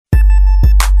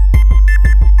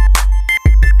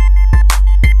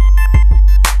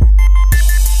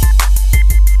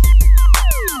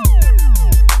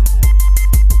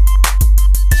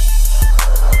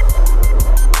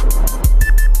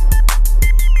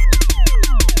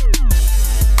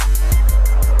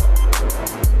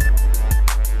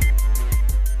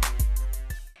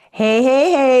Hey,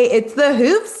 hey, hey, it's the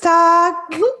Hoops Talk.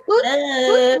 Whoop, whoop,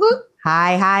 whoop, whoop.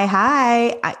 Hi, hi,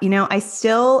 hi. I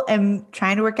still am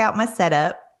trying to work out my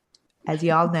setup. As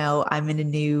you all know, I'm in a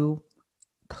new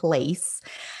place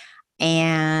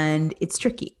and it's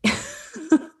tricky.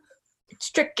 It's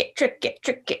tricky.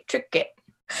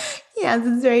 Yes,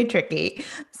 it's very tricky.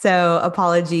 So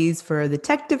apologies for the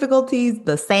tech difficulties,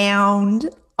 the sound,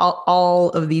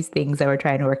 all of these things that we're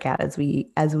trying to work out as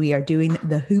we are doing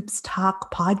the Hoops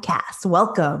Talk podcast.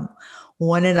 Welcome,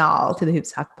 one and all, to the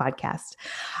Hoops Talk podcast.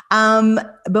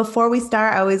 Before we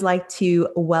start, I always like to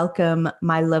welcome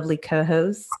my lovely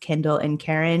co-hosts, Kendall and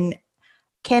Karen.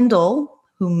 Kendall,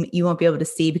 whom you won't be able to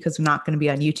see because we're not going to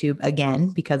be on YouTube again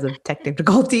because of tech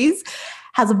difficulties,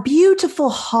 has a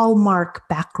beautiful Hallmark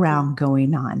background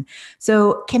going on.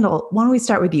 So, Kendall, why don't we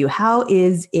start with you? How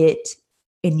is it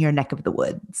in your neck of the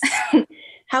woods?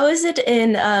 How is it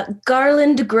in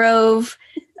Garland Grove,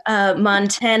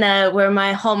 Montana, where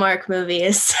my Hallmark movie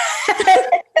is?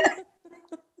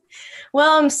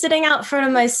 Well, I'm sitting out front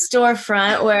of my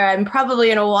storefront where I'm probably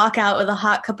going to walk out with a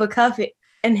hot cup of coffee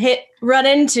and run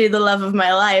into the love of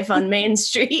my life on Main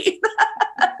Street.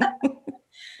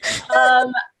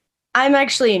 I'm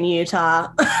actually in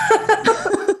Utah.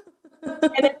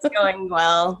 And it's going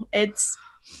well. It's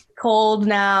cold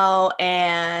now,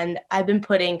 and I've been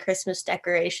putting Christmas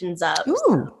decorations up.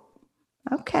 Ooh,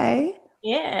 okay.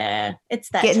 Yeah, it's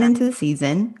that Getting time. into the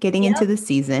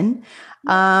season.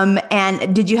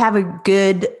 And did you have a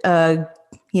good,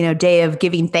 day of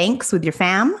giving thanks with your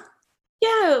fam?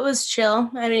 Yeah, it was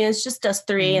chill. I mean, it's just us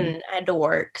three, and I had to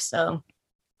work, so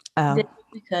did what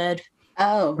we could.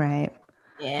 Oh, right.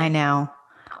 Yeah, I know.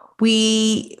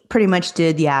 We pretty much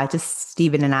did, just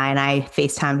Steven and I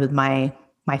FaceTimed with my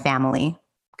family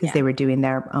because they were doing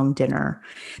their own dinner.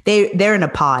 They're in a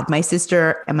pod. My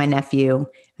sister and my nephew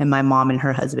and my mom and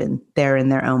her husband, they're in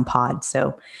their own pod.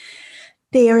 So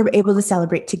they are able to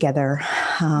celebrate together.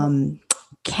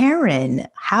 Karen,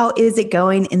 how is it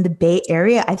going in the Bay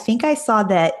Area? I think I saw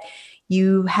that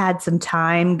you had some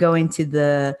time going to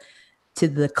the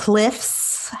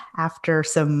cliffs after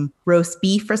some roast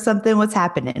beef or something. What's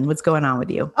happening? What's going on with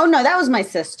you? Oh, no, that was my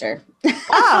sister.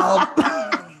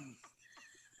 Oh.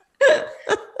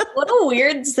 what a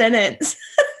weird sentence.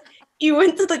 You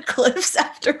went to the cliffs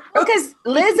after. Because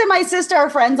Liz and my sister are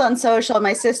friends on social.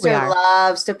 My sister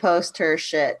loves to post her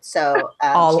shit. So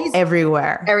she's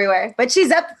everywhere. But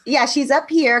she's up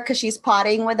here because she's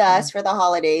potting with us for the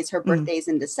holidays. Her birthday's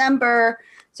in December.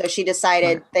 So she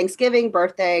decided Thanksgiving,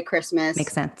 birthday, Christmas.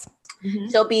 Makes sense. Mm-hmm.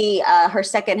 She'll be, her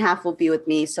second half will be with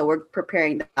me. So we're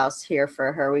preparing the house here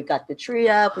for her. We've got the tree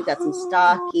up. We've got some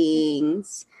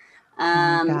stockings.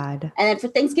 God. And then for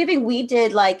Thanksgiving, we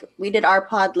did our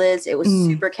pod, Liz. It was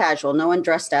super casual. No one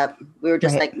dressed up. We were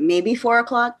just like maybe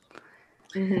 4:00.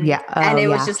 Mm-hmm. Yeah. And it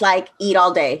was just like eat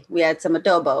all day. We had some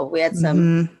adobo. We had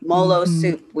some molo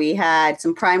soup. We had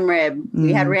some prime rib.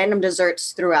 We had random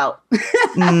desserts throughout.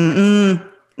 Yeah.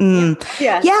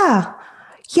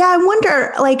 I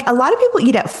wonder, like, a lot of people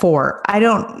eat at 4. I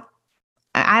don't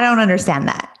understand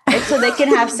that. So they can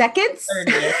have seconds?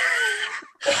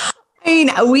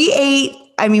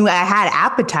 I had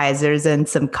appetizers and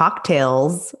some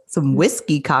cocktails, some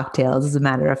whiskey cocktails, as a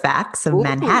matter of fact, some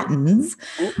Manhattans.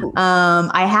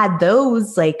 I had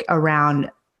those like around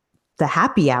the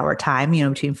happy hour time,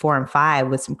 between 4 and 5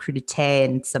 with some crudité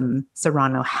and some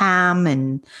Serrano ham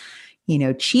and,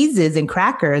 cheeses and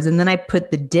crackers. And then I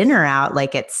put the dinner out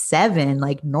like at 7,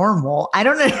 like normal. I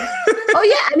don't know. Oh,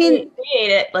 yeah. I mean, we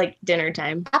ate it like dinner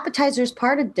time. Appetizers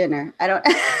part of dinner. I don't.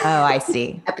 Oh, I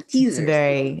see. Appetizers.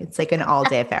 It's like an all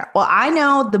day affair. Well, I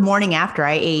know the morning after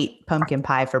I ate pumpkin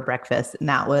pie for breakfast, and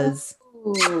that was.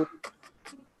 I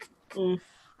think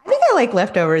I like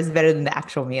leftovers better than the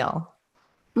actual meal.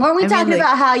 Weren't we talking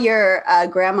about how your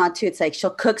grandma too? It's like she'll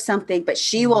cook something, but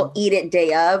she won't eat it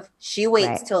day of. She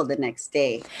waits till the next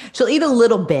day. She'll eat a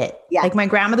little bit. Yeah. Like my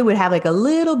grandmother would have like a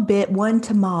little bit, one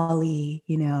tamale,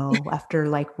 after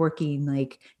like working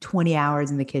like 20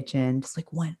 hours in the kitchen, just like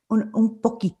un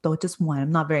poquito, just one.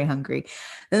 I'm not very hungry.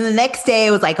 Then the next day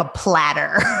it was like a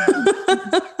platter.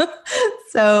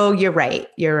 So you're right.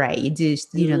 You do,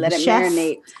 let the it chef,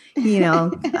 marinate.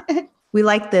 We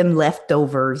like them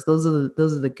leftovers. Those are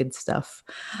the good stuff.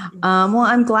 Well,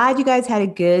 I'm glad you guys had a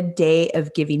good day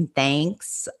of giving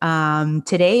thanks.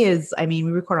 Today is, we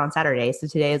record on Saturday. So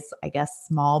today is, I guess,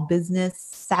 Small Business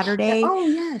Saturday. Oh,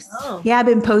 yes. Yeah, I've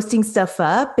been posting stuff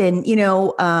up and,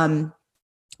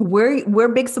 we're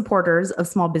big supporters of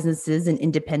small businesses and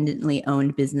independently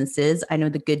owned businesses. I know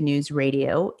the Good News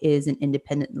Radio is an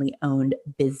independently owned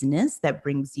business that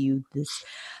brings you this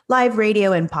live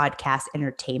radio and podcast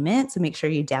entertainment. So make sure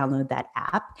you download that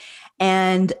app.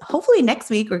 And hopefully next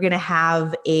week, we're going to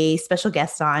have a special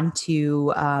guest on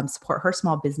to support her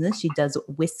small business. She does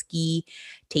whiskey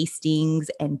tastings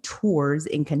and tours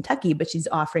in Kentucky, but she's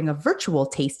offering a virtual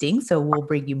tasting. So we'll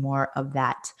bring you more of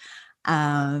that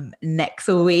next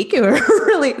week. We're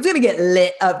it's going to get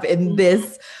lit up in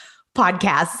this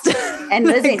podcast. And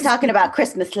Liz ain't talking about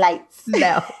Christmas lights.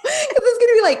 No, it's going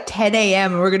to be like 10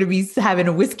 a.m. and we're going to be having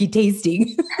a whiskey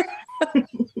tasting.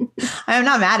 I'm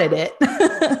not mad at it.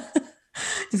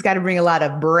 Just got to bring a lot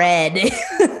of bread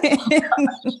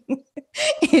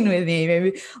in with me.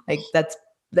 Maybe like that's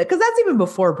because that's even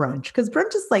before brunch, because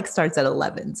brunch just like starts at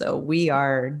 11. So we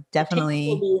are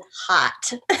definitely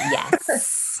hot.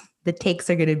 Yes. The takes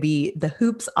are going to be, the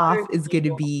hoops off is going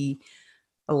to be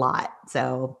a lot.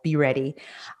 So be ready.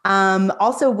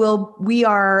 Also, we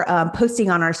are posting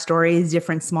on our stories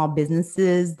different small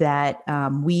businesses that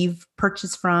we've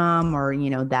purchased from, or,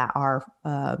 that are,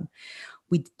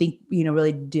 we think,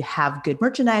 really do have good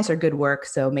merchandise or good work.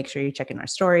 So make sure you're checking our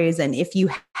stories. And if you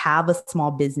have a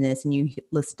small business and you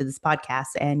listen to this podcast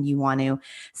and you want to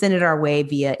send it our way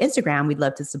via Instagram, we'd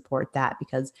love to support that,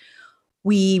 because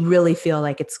we really feel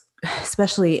like it's,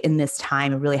 especially in this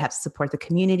time, we really have to support the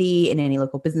community and any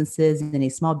local businesses and any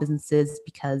small businesses,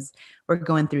 because we're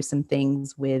going through some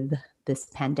things with this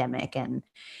pandemic. And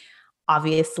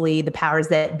obviously the powers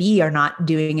that be are not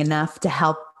doing enough to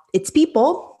help its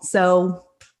people. So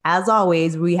as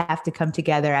always, we have to come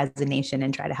together as a nation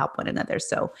and try to help one another.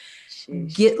 So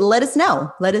let us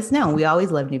know. Let us know. We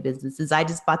always love new businesses. I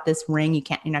just bought this ring. You're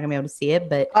not gonna be able to see it,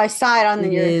 but I saw it on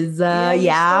the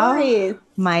story.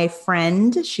 My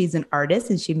friend, she's an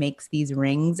artist and she makes these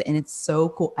rings and it's so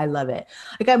cool. I love it.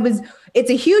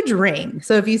 It's a huge ring.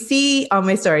 So if you see on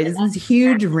my story, this is a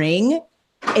huge ring.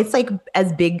 It's like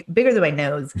bigger than my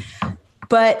nose.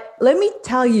 But let me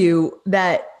tell you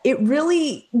that it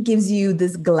really gives you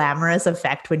this glamorous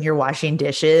effect when you're washing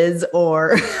dishes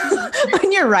or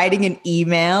when you're writing an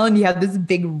email and you have this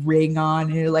big ring on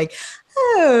and you're like,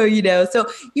 oh, so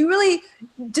you really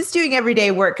just doing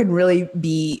everyday work can really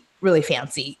be really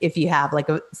fancy if you have like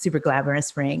a super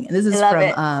glamorous ring. And this is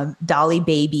from Dolly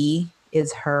Baby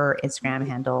is her Instagram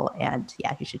handle. And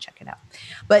yeah, you should check it out.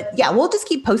 But yeah, we'll just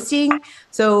keep posting.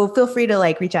 So feel free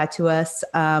to reach out to us.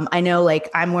 I know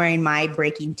I'm wearing my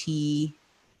Breaking Tea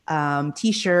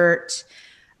t-shirt.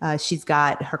 She's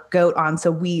got her goat on.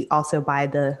 So we also buy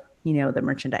the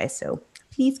merchandise. So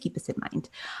please keep us in mind.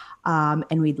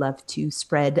 And we'd love to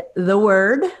spread the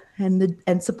word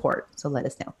and support. So let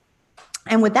us know.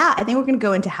 And with that, I think we're going to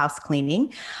go into house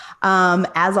cleaning.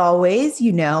 As always,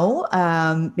 make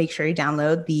sure you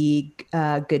download the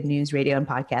Good News Radio and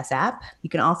Podcast app. You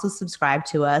can also subscribe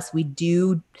to us. We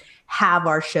do have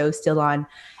our show still on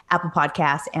Apple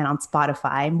Podcasts and on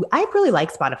Spotify. I really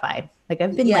like Spotify. I've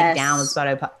been down with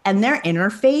Spotify, and their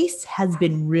interface has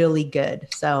been really good.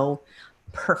 So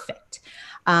perfect.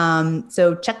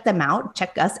 So check them out.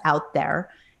 Check us out there.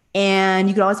 And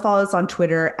you can always follow us on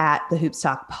Twitter at the Hoops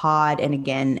Talk Pod, and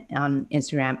again on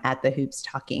Instagram at the Hoops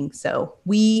Talking. So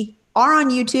we are on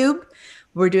YouTube.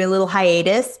 We're doing a little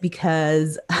hiatus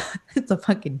because it's a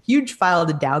fucking huge file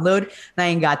to download, and I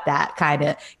ain't got that kind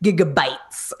of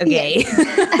gigabytes. Okay, so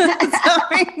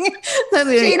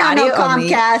no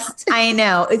Comcast. I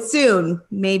know it's soon,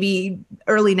 maybe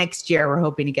early next year. We're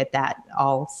hoping to get that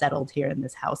all settled here in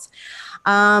this house.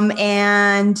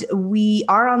 And we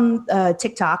are on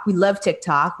TikTok. We love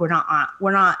TikTok. We're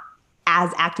not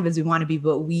as active as we want to be,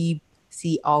 but we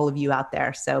see all of you out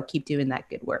there. So keep doing that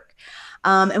good work.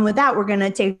 And with that, we're going to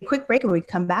take a quick break. And when we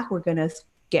come back, we're going to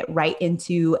get right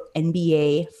into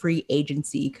NBA free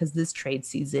agency, because this trade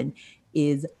season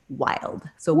is wild.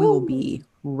 So we will be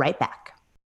right back.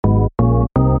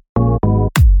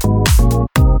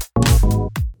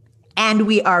 And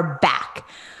we are back.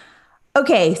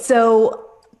 Okay, so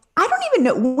I don't even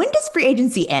know, when does free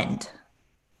agency end?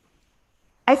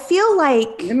 I feel like...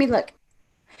 Let me look.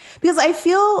 Because I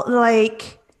feel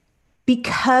like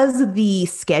because the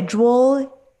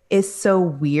schedule is so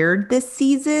weird this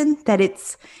season, that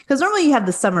it's... Because normally you have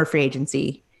the summer free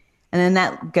agency, and then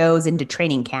that goes into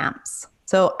training camps.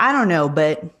 So I don't know,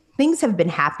 but things have been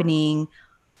happening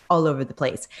all over the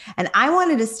place. And I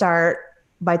wanted to start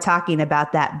by talking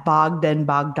about that Bogdan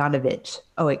Bogdanovic.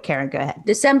 Oh, wait, Karen, go ahead.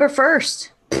 December 1st.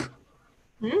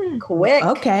 Quick.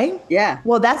 Okay. Yeah.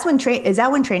 Well, that's when is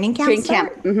that when training camp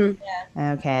start? Mm-hmm.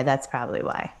 Yeah. Okay, that's probably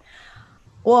why.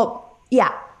 Well,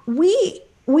 yeah, we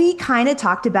We kind of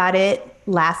talked about it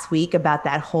last week about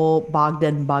that whole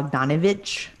Bogdan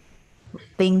Bogdanovic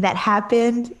thing that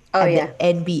happened. Oh, and yeah.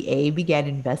 the NBA began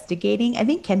investigating. I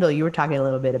think Kendall, you were talking a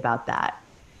little bit about that.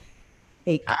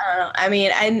 Like, I don't know. I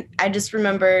mean, I just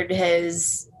remembered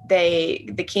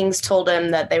the Kings told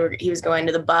him that he was going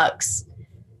to the Bucks,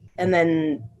 and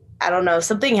then I don't know,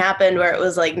 something happened where it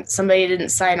was like somebody didn't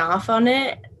sign off on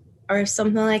it or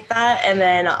something like that, and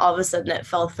then all of a sudden it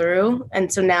fell through,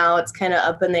 and so now it's kind of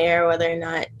up in the air whether or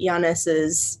not Giannis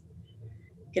is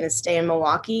going to stay in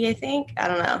Milwaukee. I think, I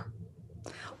don't know.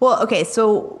 well, okay,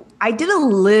 so I did a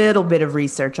little bit of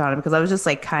research on it because I was just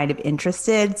like kind of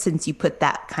interested since you put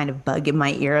that kind of bug in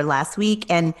my ear last week.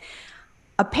 And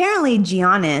apparently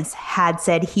Giannis had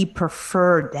said he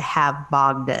preferred to have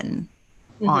Bogdan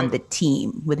on the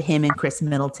team with him and Chris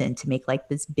Middleton to make like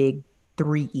this big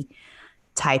three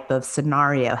type of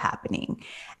scenario happening.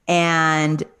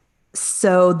 And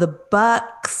so the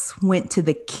Bucks went to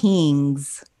the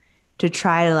Kings to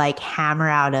try to like hammer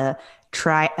out a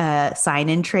sign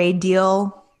and trade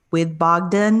deal with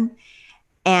Bogdan.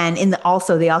 And they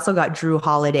also got Drew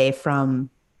Holiday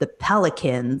from the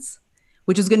Pelicans,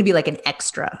 which was going to be like an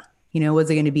extra. It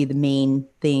wasn't going to be the main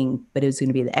thing, but it was going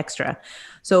to be the extra.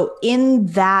 So in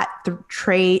that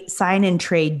sign and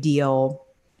trade deal,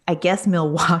 I guess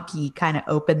Milwaukee kind of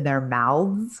opened their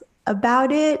mouths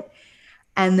about it.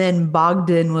 And then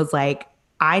Bogdan was like,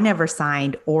 I never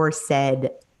signed or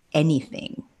said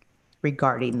anything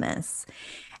regarding this.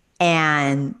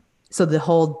 And so the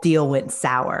whole deal went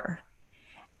sour.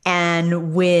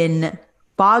 And when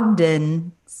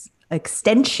Bogdan's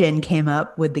extension came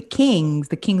up with the Kings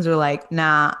were like,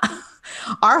 nah,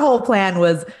 our whole plan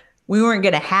was we weren't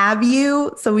going to have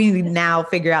you. So we need to now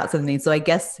figure out something. So I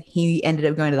guess he ended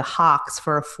up going to the Hawks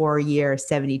for a 4-year,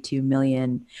 $72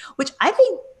 million, which I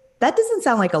think that doesn't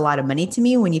sound like a lot of money to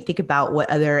me when you think about what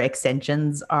other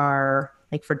extensions are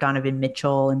like for Donovan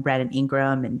Mitchell and Brandon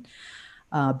Ingram and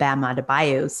Bam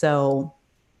Adebayo. So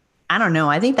I don't know.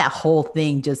 I think that whole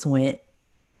thing just went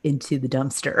into the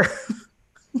dumpster.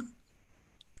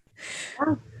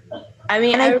 I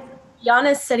mean,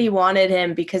 Giannis said he wanted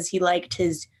him because he liked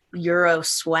his Euro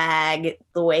swag,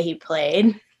 the way he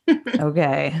played.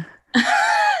 Okay.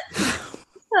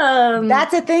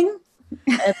 That's a thing?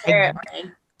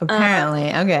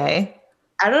 Apparently. Okay.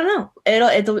 I don't know.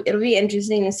 It'll be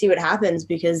interesting to see what happens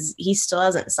because he still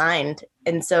hasn't signed.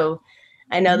 And so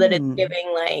I know that it's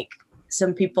giving like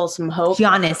some people some hope.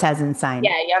 Giannis hasn't signed.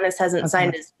 Yeah, Giannis hasn't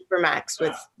signed his Supermax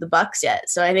with the Bucks yet.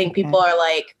 So I think people are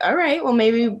like, all right, well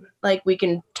maybe like we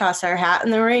can toss our hat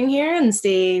in the ring here and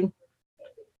see.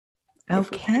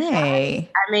 Okay.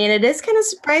 I mean, it is kind of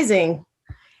surprising.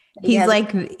 He's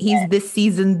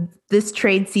this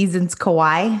trade season's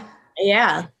Kawhi.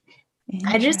 Yeah.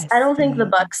 I don't think the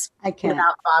Bucks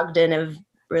without Bogdan have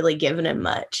really given him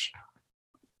much.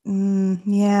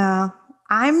 Yeah.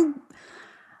 I'm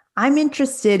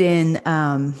interested in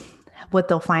what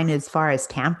they'll find as far as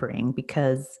tampering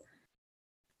because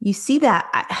you see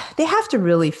that they have to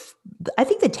really, I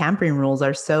think the tampering rules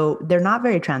they're not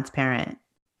very transparent.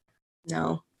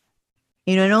 No.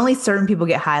 And only certain people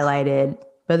get highlighted.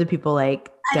 But other people I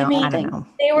don't know.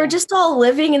 They were just all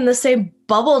living in the same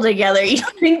bubble together. You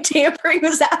don't think tampering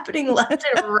was happening left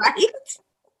and right?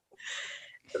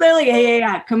 They're like, hey,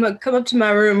 yeah, come up to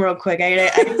my room real quick.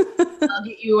 I'll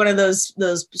get you one of those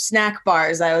snack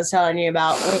bars I was telling you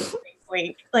about. Wink, wink,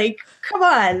 wink. Like, come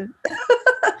on.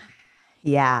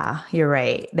 Yeah, you're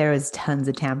right. There was tons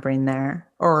of tampering there,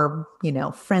 or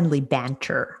friendly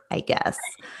banter, I guess.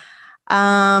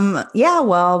 Yeah,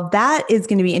 well, that is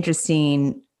going to be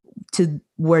interesting to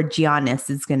where Giannis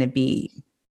is going to be,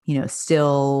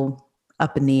 still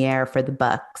up in the air for the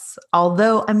Bucks.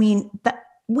 Although, I mean,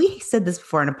 we said this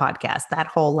before in a podcast, that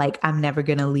whole like, I'm never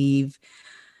going to leave,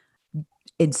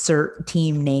 insert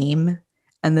team name.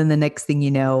 And then the next thing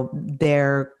you know,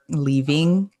 they're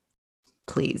leaving.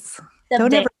 Please.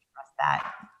 Don't ever trust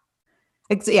that.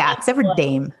 Except for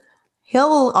Dame.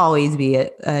 He'll always be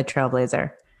a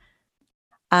trailblazer.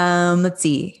 Let's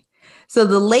see. So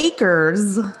the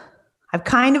Lakers, I've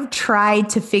kind of tried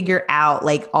to figure out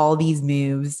like all these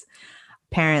moves,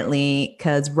 apparently,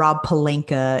 because Rob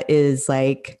Pelinka is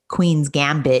like Queen's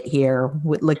Gambit here,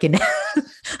 looking at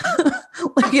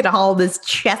all this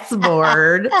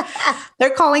chessboard.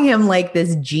 They're calling him like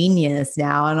this genius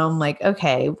now, and I'm like,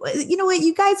 okay, you know what?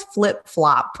 You guys flip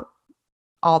flop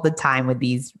all the time with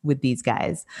these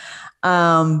guys,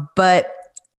 but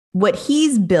what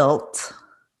he's built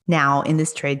now in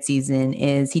this trade season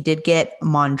is he did get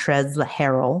Montrezl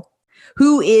Harrell,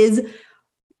 who is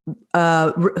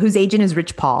whose agent is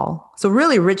Rich Paul. So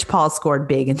really, Rich Paul scored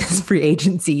big in this free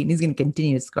agency, and he's going to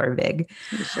continue to score big.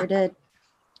 He sure did.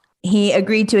 He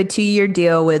agreed to a 2-year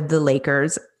deal with the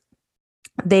Lakers.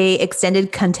 They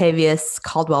extended Contavious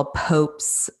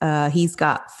Caldwell-Popes. He's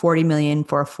got $40 million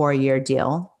for a 4-year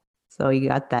deal. So you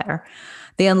got there.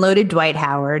 They unloaded Dwight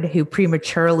Howard, who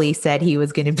prematurely said he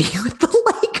was going to be with the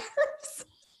Lakers.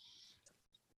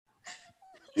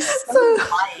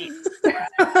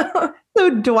 So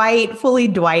Dwight fully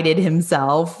Dwighted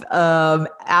himself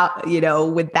out,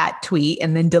 with that tweet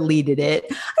and then deleted it.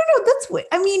 I don't know. That's what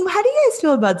I mean. How do you guys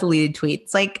feel about deleted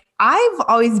tweets? Like, I've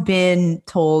always been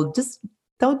told, just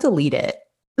don't delete it.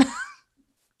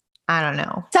 I don't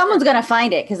know. Someone's gonna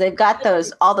find it because they've got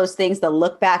all those things, the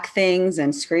look back things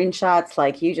and screenshots.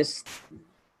 Like, you just,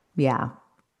 yeah,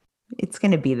 it's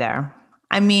gonna be there.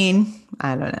 I mean,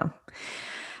 I don't know,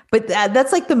 but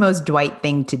that's like the most Dwight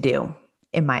thing to do,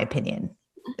 in my opinion.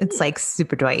 It's like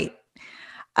super Dwight.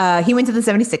 He went to the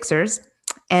 76ers,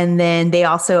 and then they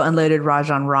also unloaded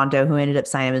Rajon Rondo, who ended up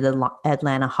signing with the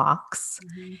Atlanta Hawks.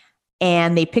 Mm-hmm.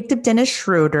 And they picked up Dennis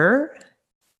Schroeder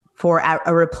for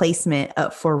a replacement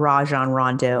for Rajon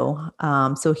Rondo.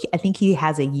 So I think he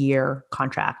has a year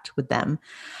contract with them.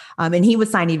 And he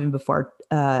was signed even before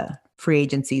free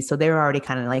agency. So they were already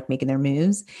kind of like making their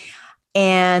moves.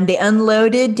 And they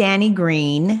unloaded Danny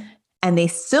Green, and they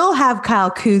still have Kyle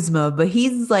Kuzma, but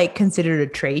he's like considered a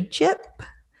trade chip.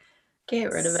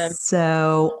 Get rid of him.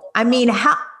 So, I mean,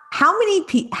 how many,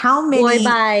 boy,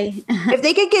 bye. If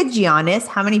they could get Giannis,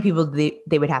 how many people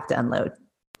they would have to unload?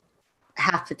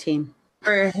 Half the team.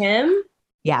 For him?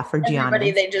 Yeah, for Giannis.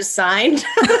 Everybody they just signed.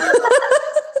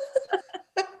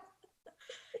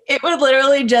 It would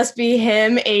literally just be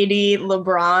him, AD,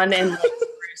 LeBron, and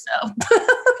Caruso.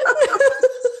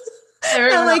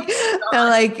 They're like,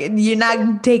 you're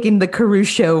not taking the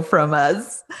Caruso from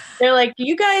us. They're like,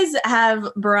 you guys have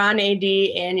Bron, AD,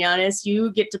 and Giannis. You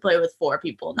get to play with 4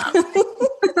 people now.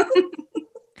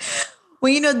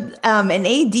 Well, and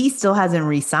AD still hasn't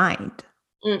re-signed.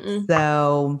 Mm-mm.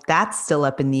 So that's still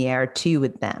up in the air too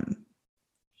with them.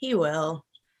 He will.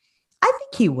 I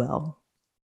think he will.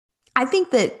 I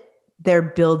think that they're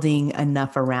building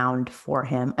enough around for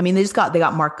him. I mean, they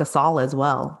got Marc Gasol as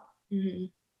well. Mm-hmm.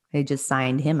 They just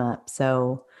signed him up.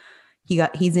 So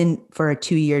he's in for a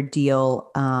 2-year deal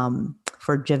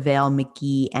for JaVale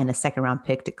McGee and a 2nd-round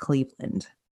pick to Cleveland.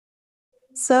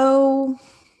 So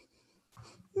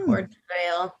poor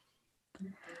JaVale.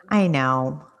 I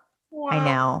know. Wow. I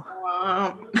know.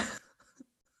 Wow.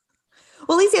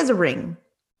 Well, at least he has a ring.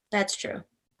 That's true.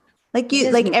 Like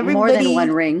everybody, more than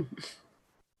one ring,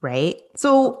 right?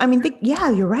 So I mean,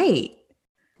 yeah, you're right.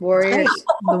 Warriors,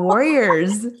 the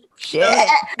Warriors. Shit,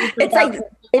 it's like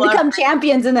they become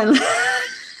champions and then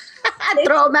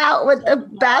throw them out with the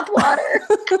bathwater,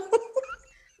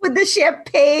 with the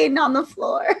champagne on the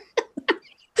floor.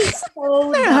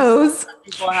 So they're hoes.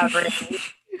 People have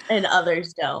rings and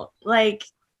others don't. Like,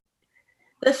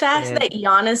 the fact that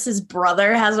Giannis's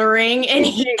brother has a ring and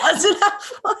he doesn't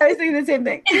have one. I was thinking the same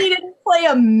thing. And he didn't play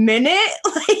a minute?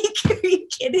 Like, are you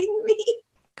kidding me?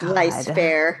 Life's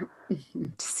fair.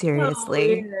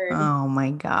 Seriously. Oh my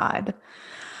God.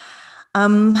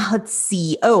 Let's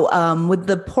see. With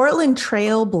the Portland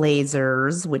Trail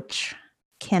Blazers, which,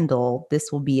 Kendall,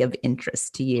 this will be of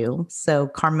interest to you. So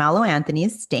Carmelo Anthony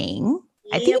is staying.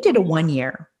 I think he did a 1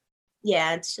 year.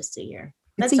 Yeah, it's just a year.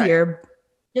 It's a year.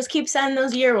 Just keep sending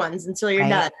those year ones until you're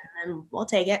done, and we'll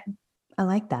take it. I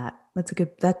like that. That's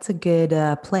a good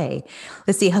play.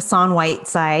 Let's see. Hassan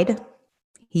Whiteside.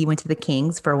 He went to the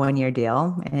Kings for a 1-year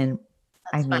deal, and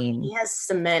he has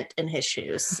cement in his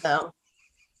shoes, so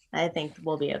I think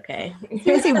we'll be okay.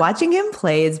 Seriously, watching him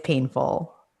play is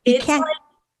painful.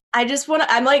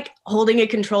 I'm like holding a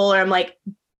controller. I'm like,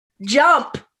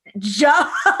 jump,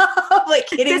 like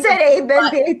hitting. Is it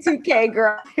NBA 2K,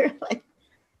 girl? You're like,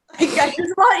 I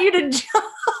just want you to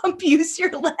jump, use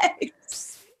your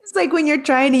legs. It's like when you're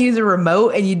trying to use a remote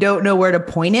and you don't know where to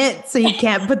point it, so you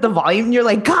can't put the volume. You're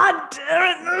like, God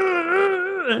damn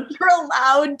it. You're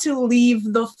allowed to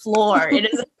leave the floor.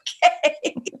 It is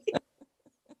okay.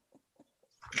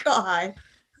 God.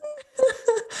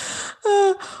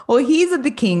 Well, he's with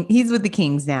the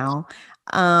Kings now.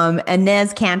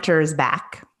 Enes Kanter is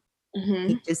back. Mm-hmm.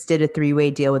 He just did a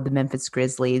 3-way deal with the Memphis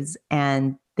Grizzlies,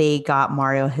 and they got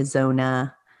Mario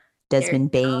Hezonja,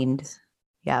 Desmond Bane.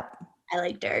 Yep. I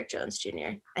like Derek Jones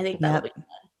Jr. I think that'll be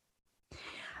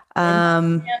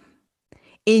fun.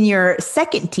 In your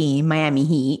second team, Miami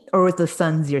Heat, or was the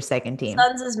Suns your second team?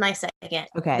 Suns is my second.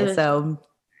 Okay, so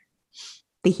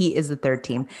the Heat is the third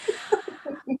team.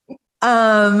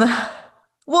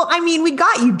 Well, I mean, we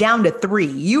got you down to 3.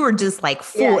 You were just like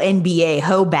full NBA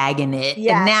hoe bagging it.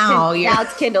 Yeah. And now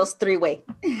it's Kendall's 3-way.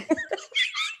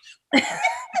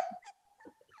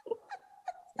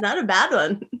 Not a bad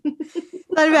one.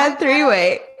 Not a bad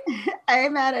 3-way. I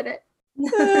ain't mad at it.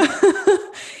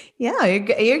 Yeah,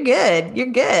 you're good. You're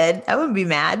good. I wouldn't be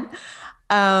mad.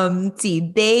 So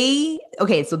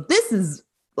this is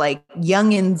like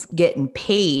youngins getting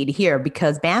paid here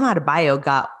because Bam Adebayo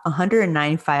got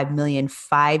 $195 million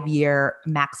 5-year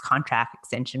max contract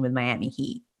extension with Miami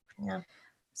Heat. Yeah.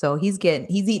 So he's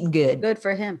eating good. Good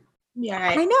for him. Yeah.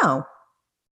 Right. I know.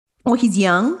 Well, he's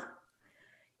young.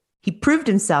 He proved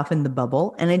himself in the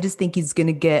bubble. And I just think he's going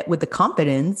to get, with the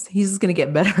confidence, he's just going to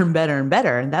get better and better and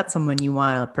better. And that's someone you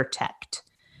want to protect.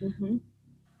 Mm-hmm.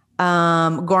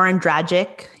 Goran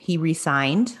Dragic, he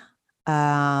re-signed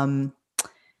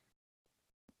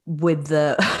with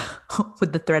the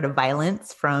threat of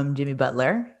violence from Jimmy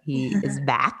Butler. He is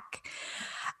back.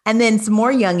 And then some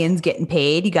more youngins getting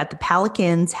paid. You got the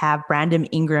Pelicans have Brandon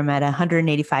Ingram at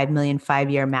 $185 million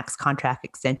 5-year max contract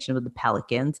extension with the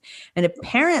Pelicans. And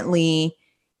apparently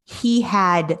he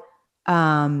had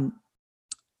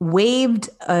waived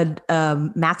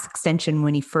a max extension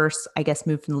when he first, I guess,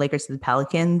 moved from the Lakers to the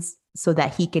Pelicans so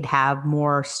that he could have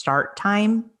more start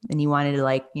time. And he wanted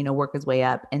to work his way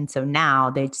up. And so now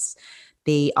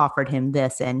they offered him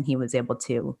this and he was able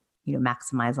to,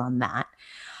 maximize on that.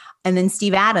 And then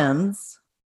Steve Adams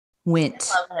went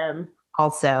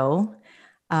also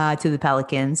to the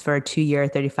Pelicans for a 2-year,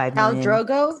 $35 million. Al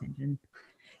Drogo? Extension.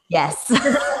 Yes.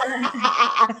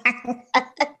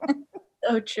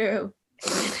 So true.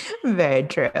 Very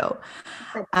true.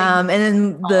 And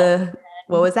then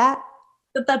what was that?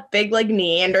 With that big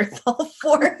Neanderthal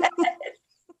forehead.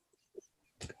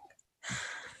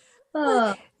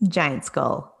 Giant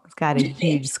skull. It's got a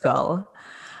huge skull.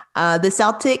 The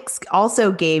Celtics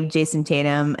also gave Jason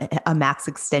Tatum a max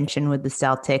extension with the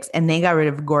Celtics, and they got rid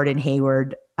of Gordon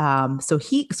Hayward. So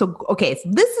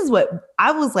this is what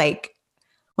I was like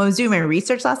when I was doing my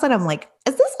research last night. I'm like,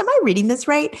 am I reading this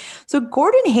right? So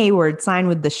Gordon Hayward signed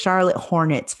with the Charlotte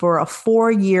Hornets for a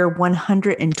 4-year,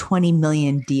 $120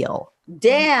 million deal.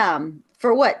 Damn.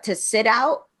 For what? To sit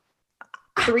out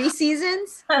 3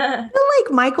 seasons? I feel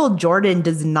like Michael Jordan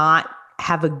does not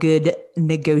have a good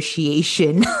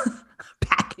negotiation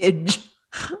package.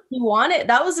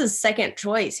 That was his second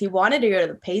choice. He wanted to go to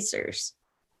the Pacers.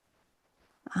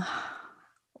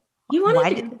 You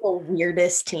wanted to go to the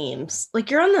weirdest teams.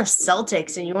 You're on the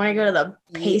Celtics and you want to go to the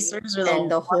Pacers or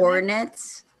the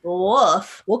Hornets.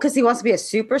 Woof. Well, because he wants to be a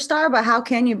superstar, but how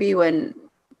can you be when,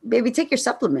 baby, take your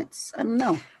supplements? I don't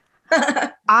know.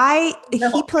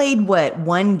 He played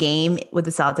one game with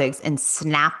the Celtics and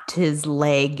snapped his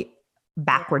leg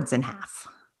backwards in half.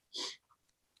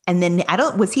 And then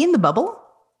was he in the bubble?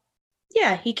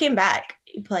 Yeah, he came back.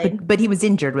 He played. But he was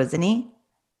injured, wasn't he?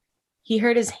 He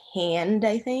hurt his hand,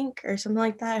 I think, or something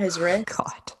like that, his wrist.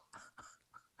 God.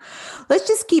 Let's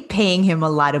just keep paying him a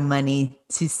lot of money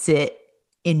to sit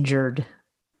injured.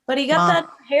 But he got that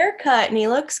haircut and he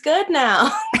looks good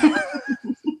now.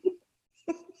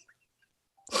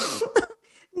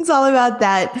 It's all about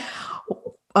that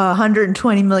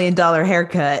 $120 million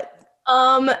haircut.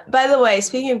 By the way,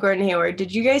 speaking of Gordon Hayward,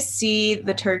 did you guys see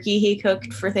the turkey he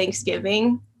cooked for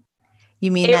Thanksgiving?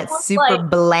 You mean that super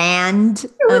bland,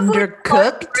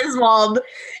 undercooked? Griswold,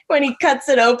 when he cuts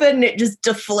it open, it just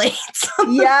deflates.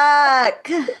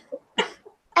 Yuck.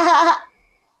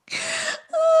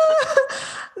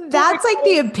 That's like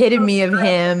the epitome of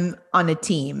him on a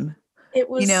team. It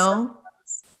was, no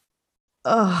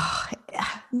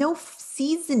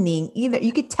seasoning either.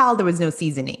 You could tell there was no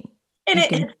seasoning. And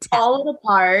it's falling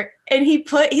apart. And he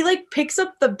picks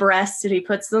up the breast and he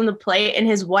puts them on the plate. And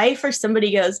his wife or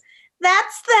somebody goes,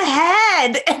 "That's the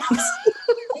head." And I was like,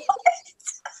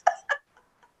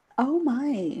 oh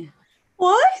my!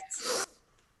 What?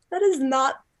 That is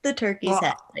not the turkey's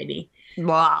head, lady.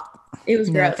 Wow. It was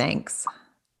gross. No thanks.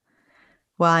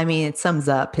 Well, I mean, it sums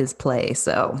up his play.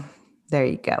 So there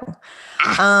you go.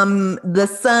 The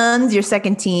Suns, your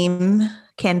second team.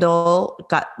 Kendall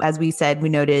got, as we said, we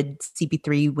noted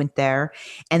CP3 went there.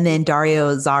 And then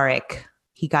Dario Saric,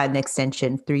 he got an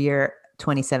extension, 3-year,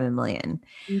 $27 million.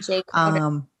 Jay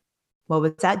Crowder. What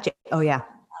was that?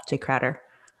 Jay Crowder.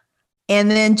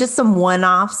 And then just some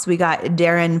one-offs. We got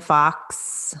Darren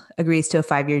Fox agrees to a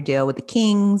 5-year deal with the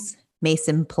Kings.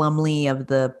 Mason Plumlee of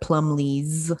the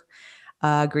Plumleys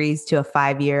agrees to a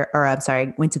 5-year,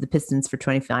 went to the Pistons for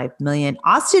 $25 million.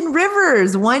 Austin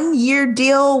Rivers, 1-year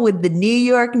deal with the New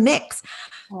York Knicks.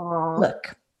 Aww.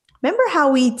 Look, remember how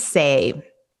we say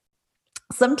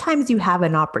sometimes you have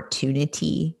an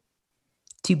opportunity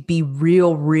to be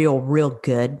real, real, real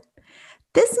good,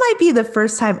 this might be the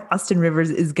first time Austin Rivers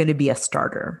is going to be a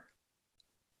starter.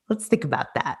 Let's think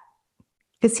about that.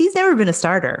 Because he's never been a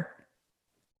starter.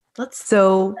 Let's think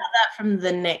about that from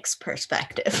the Knicks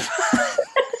perspective.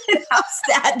 How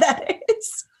sad that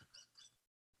is.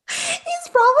 He's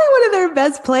probably one of their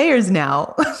best players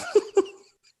now.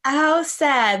 How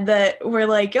sad that we're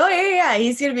like, oh, yeah,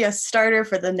 he's going to be a starter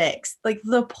for the Knicks. Like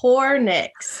the poor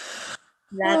Knicks.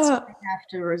 That's what we have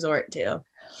to resort to.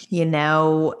 You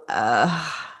know,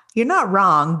 you're not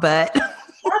wrong, but...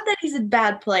 Not that he's a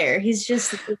bad player. He's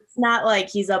just, it's not like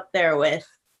he's up there with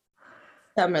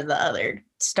some of the other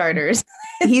starters.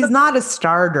 He's not a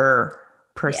starter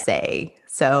per se.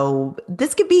 So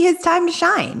this could be his time to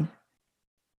shine.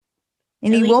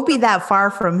 And he won't be that far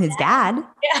from his dad.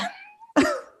 Yeah.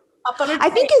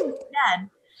 I think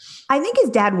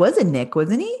his dad was a Knick,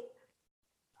 wasn't he?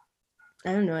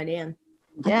 I have no idea.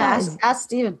 Yeah, ask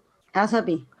Steven. Ask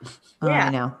hubby. Oh, yeah. I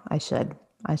know. I'll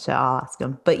ask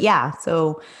him. But yeah,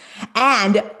 so,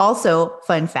 and also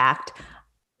fun fact.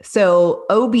 So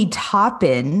Obi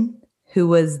Toppin, who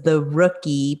was the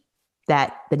rookie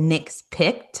that the Knicks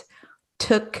picked,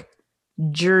 took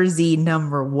jersey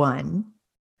number 1.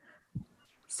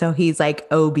 So he's like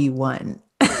Obi-Wan.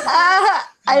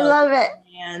 I love it.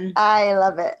 Man. I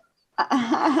love it.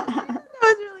 That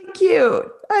was really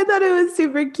cute. I thought it was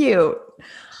super cute.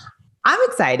 I'm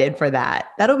excited for that.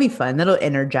 That'll be fun. That'll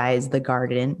energize the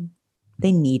Garden.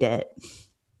 They need it.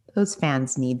 Those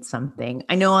fans need something.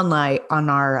 I know on our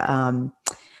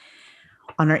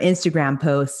Instagram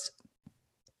post,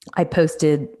 I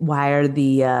posted why are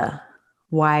the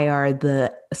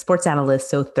sports analysts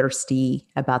so thirsty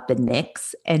about the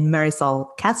Knicks? And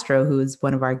Marisol Castro, who is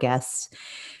one of our guests,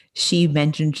 she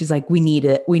mentioned, she's like, we need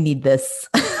it. We need this.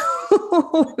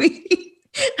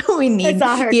 we need. I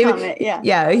saw her comment. Yeah.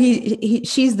 Yeah.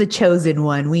 She's the chosen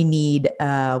one. We need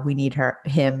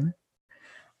him.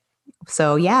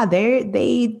 So yeah, they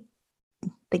need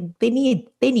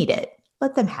it.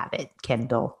 Let them have it,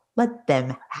 Kendall. Let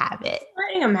them have it.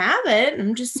 Letting them have it.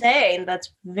 I'm just saying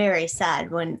that's very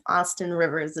sad when Austin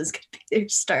Rivers is going to be their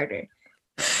starter.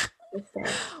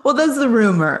 Well, that's the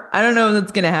rumor. I don't know if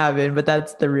that's going to happen, but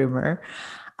that's the rumor.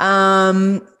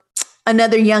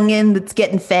 Another youngin that's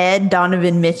getting fed,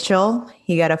 Donovan Mitchell.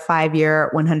 He got a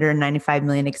 5-year, $195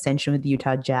 million extension with the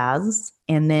Utah Jazz.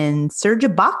 And then Serge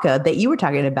Ibaka that you were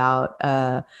talking about,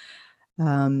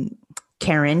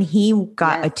 Karen, he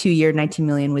got a 2-year, $19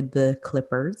 million with the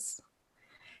Clippers.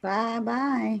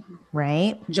 Bye-bye.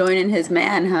 Right? Joining his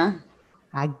man, huh?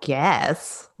 I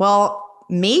guess. Well,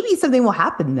 maybe something will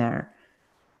happen there.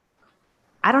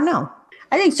 I don't know.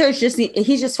 I think Serge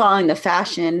he's just following the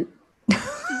fashion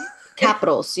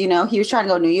capitals. You know, he was trying to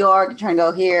go to New York, trying to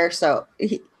go here. So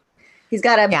he's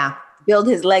got to build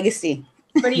his legacy.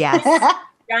 But he has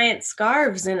giant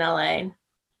scarves in LA.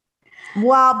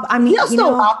 Well, I mean, he'll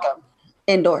still rock them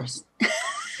indoors.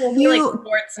 He'll be like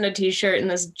shorts and a t-shirt and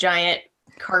this giant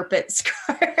carpet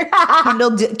scarf.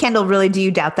 Kendall, really, do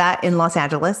you doubt that in Los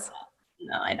Angeles?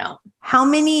 No, I don't. How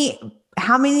many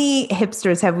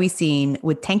hipsters have we seen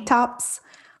with tank tops,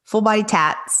 full body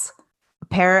tats, a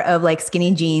pair of like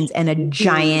skinny jeans, and a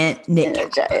giant knit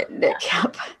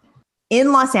cap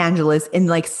in Los Angeles in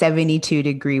like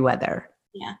 72-degree weather?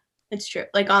 Yeah, it's true.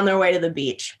 Like on their way to the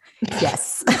beach.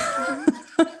 Yes.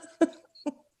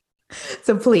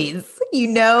 So please, you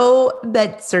know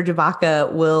that Serge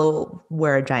Ibaka will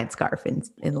wear a giant scarf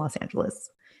in Los Angeles.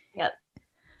 Yep.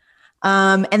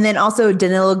 And then also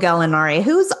Danilo Gallinari,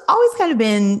 who's always kind of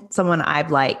been someone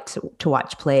I've liked to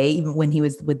watch play, even when he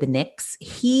was with the Knicks.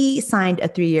 He signed a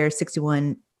 3-year,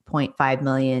 $61.5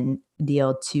 million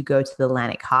deal to go to the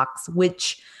Atlantic Hawks,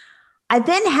 which I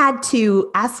then had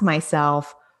to ask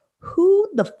myself, who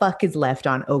the fuck is left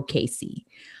on OKC?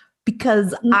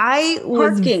 Because I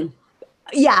was... Parking.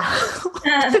 Yeah.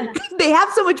 They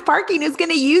have so much parking. Who's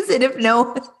going to use it if they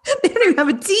don't even have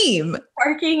a team?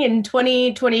 Parking in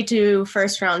 2022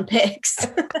 first-round picks.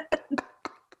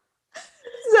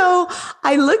 So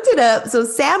I looked it up. So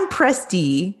Sam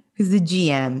Presti, who's the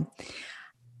GM,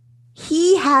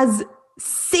 he has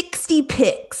 60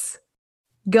 picks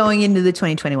going into the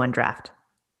 2021 draft.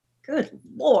 Good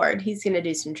Lord. He's going to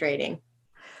do some trading.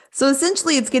 So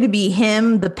essentially it's going to be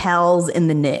him, the Pels, and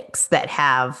the Knicks that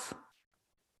have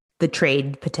the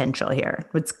trade potential here.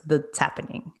 What's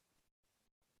happening?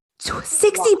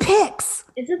 60 picks.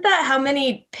 Isn't that how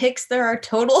many picks there are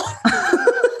total?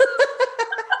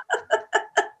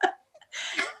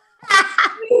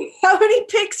 How many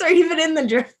picks are even in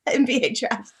the NBA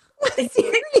draft?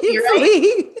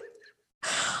 Seriously?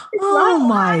 Oh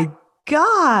my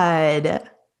God.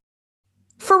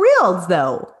 For reals,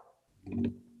 though.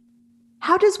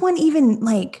 How does one even,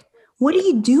 like, what are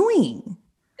you doing?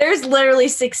 There's literally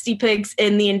 60 picks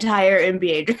in the entire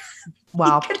NBA draft.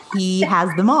 Wow, he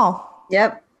has them all.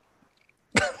 Yep.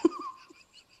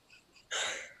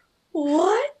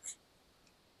 What?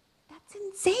 That's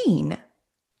insane.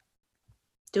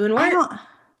 Doing what?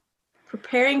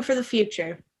 Preparing for the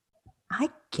future. I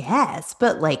guess,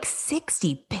 but like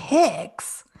 60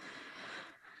 picks.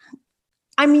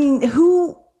 I mean,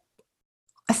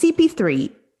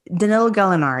 CP3, Danilo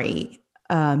Gallinari,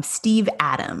 Steve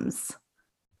Adams.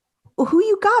 Who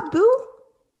you got, boo?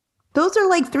 Those are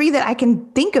like three that I can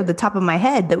think of the top of my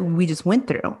head that we just went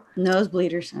through.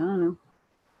 Nosebleeders. I don't know.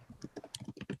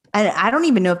 I don't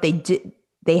even know if they did.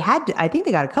 They had to, I think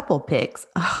they got a couple of picks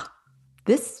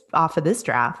off of this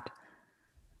draft.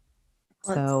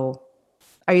 So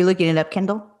are you looking it up,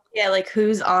 Kendall? Yeah, like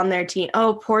who's on their team?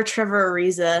 Oh, poor Trevor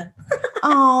Ariza.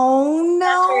 Oh,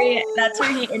 no. That's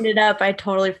where he ended up. I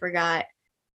totally forgot.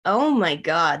 Oh, my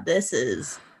God. This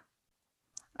is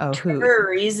Trevor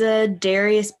Ariza,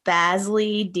 Darius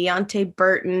Bazley, Deontay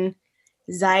Burton,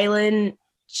 Zylan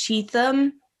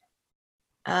Cheatham.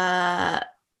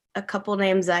 A couple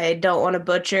names I don't want to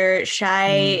butcher.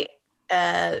 Shea,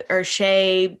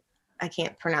 I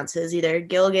can't pronounce his either.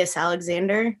 Gilgeous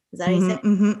Alexander. Is that how you say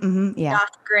it? Yeah. Josh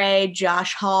Gray,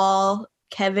 Josh Hall,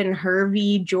 Kevin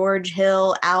Hervey, George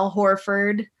Hill, Al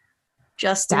Horford,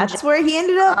 Justin. That's where he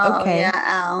ended up? Oh, okay. Yeah,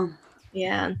 Al.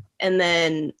 Yeah. And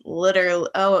then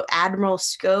Admiral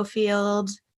Schofield,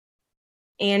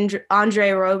 and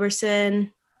Andre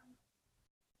Roberson.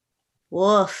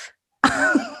 Woof.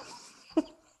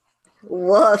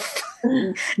 Woof.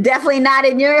 Definitely not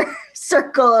in your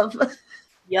circle of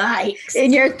Yikes.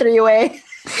 In your three-way.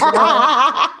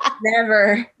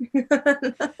 Never.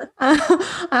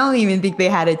 I don't even think they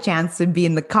had a chance to be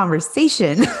in the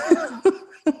conversation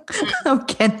of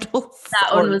Kendall's.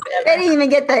 That one was They didn't even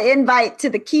get the invite to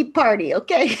the key party,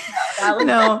 okay?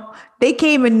 No, they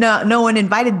came and no one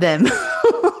invited them.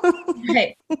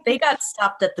 Hey, they got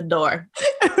stopped at the door.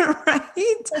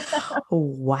 Right?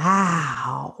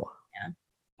 Wow.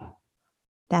 Yeah.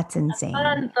 That's insane.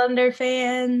 Fun, Thunder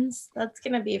fans. That's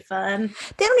going to be fun.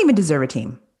 They don't even deserve a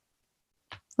team.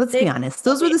 Let's be honest.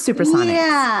 Those were the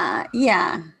Supersonics.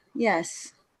 Yeah.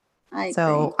 Yes. I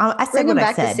said Bring what them I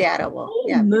back said. to Seattle.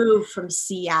 Well, Move from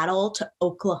Seattle to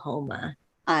Oklahoma.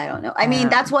 I don't know. I mean,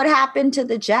 that's what happened to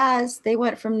the Jazz. They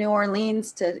went from New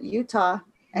Orleans to Utah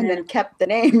and then kept the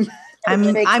name.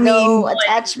 No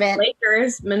attachment.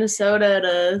 Lakers, Minnesota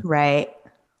to right.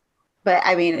 But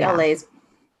I mean, LA's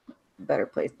a better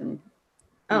place than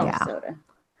Minnesota.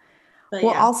 But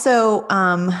well, also,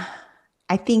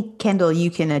 I think Kendall,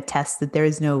 you can attest that there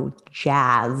is no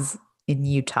Jazz in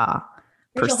Utah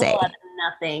per se.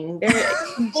 Nothing.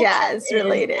 Jazz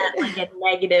related. Like a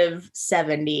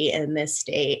 -70 in this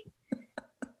state.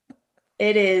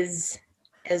 It is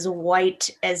as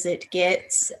white as it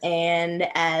gets and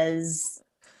as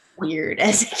weird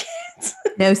as it gets.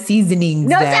 No seasonings.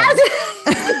 No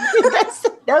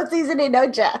seasoning, no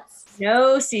Jazz.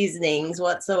 No seasonings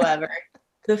whatsoever.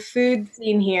 The food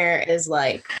scene here is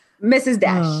like Mrs.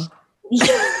 Dash.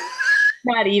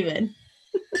 Not even.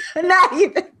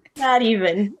 Not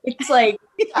even. It's like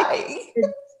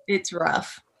it's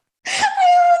rough. I'm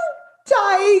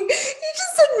dying. You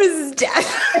just said Mrs. Dash.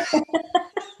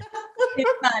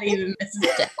 It's not even Mrs.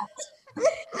 Dash.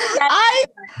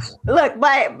 Look,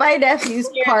 my nephew's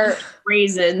part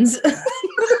raisins.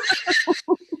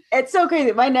 It's so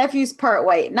crazy. My nephew's part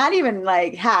white, not even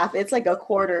like half. It's like a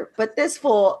quarter. But this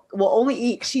fool will only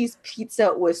eat cheese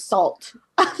pizza with salt.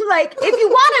 I'm like, if you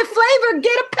want a flavor,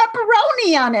 get a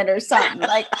pepperoni on it or something.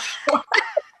 Like, what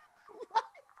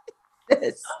is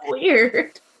this?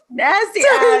 Weird. Nasty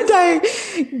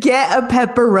ass. Get a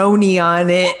pepperoni on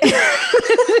it.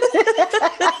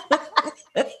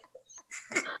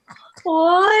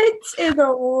 What in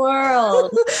the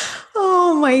world?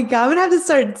 Oh my God. I'm going to have to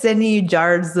start sending you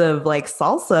jars of like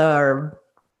salsa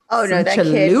or that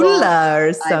Cholula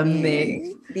or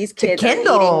something. These kids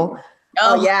Kendall.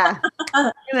 Oh yeah.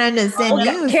 I'm going to send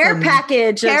you care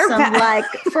package like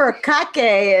for a kake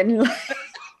and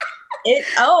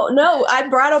no, I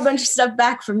brought a bunch of stuff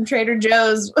back from Trader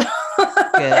Joe's.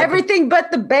 Everything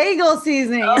but the bagel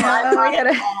seasoning. I brought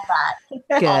all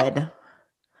that. Good.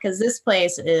 Because this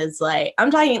place is like, I'm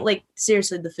talking like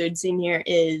seriously, the food scene here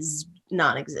is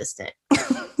non-existent.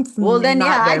 Well, then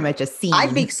not very much a scene.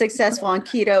 I'd be successful on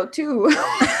keto too.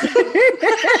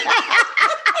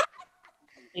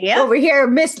 Yeah. Over here,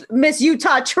 Miss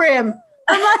Utah Trim.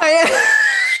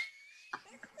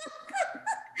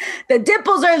 The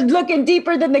dimples are looking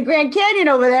deeper than the Grand Canyon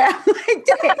over there. I'm like,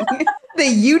 dang. The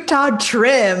Utah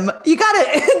trim. You got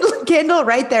it, Kendall,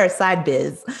 right there, side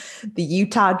biz. The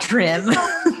Utah trim.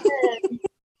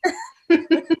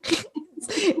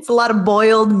 It's a lot of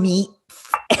boiled meat.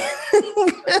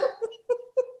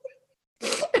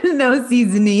 No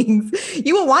seasonings.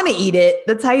 You will want to eat it.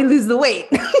 That's how you lose the weight.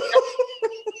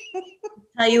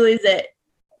 How you lose it?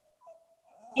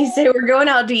 You say we're going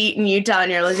out to eat in Utah,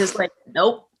 and you're just like,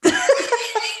 nope.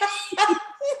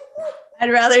 I'd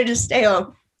rather just stay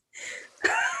home.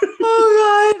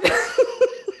 Oh God.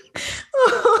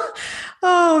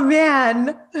 Oh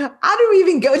man. How do we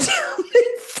even go down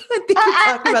this? I think we're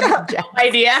talking about the jazz. No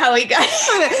idea how we got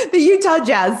The Utah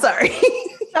Jazz, sorry.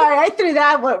 Sorry, I threw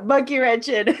that monkey wrench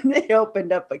in and they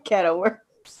opened up a can of worms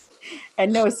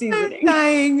and no seasoning.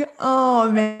 Dying.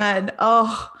 Oh man.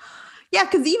 Oh. Yeah,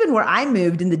 because even where I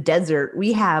moved in the desert,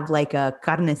 we have like a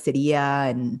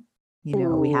carniceria and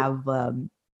we have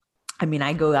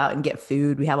I go out and get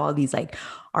food. We have all these like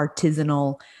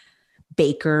artisanal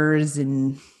bakers,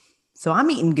 and so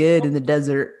I'm eating good in the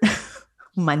desert.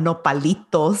 My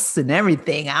nopalitos and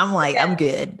everything. I'm like, I'm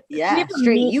good. Yeah,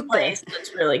 straight meat place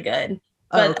that's really good.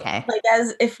 Oh, But okay. like,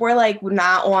 as if we're like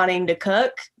not wanting to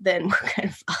cook, then we're kind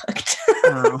of fucked.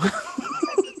 Oh.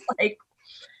 Like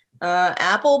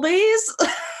Applebee's.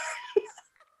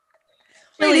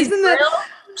 Wait, isn't that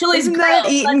Chili's isn't that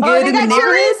Grill. eating Oh, good they in the got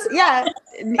neighborhood? Chili's? Yeah,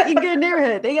 in good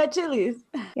neighborhood. They got Chili's.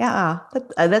 Yeah,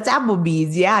 that's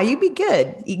Applebee's. Yeah, you'd be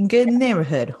good. Eating good in the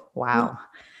neighborhood. Wow.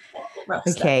 Rough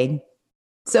stuff. Okay.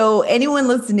 So anyone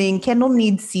listening, Kendall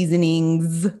needs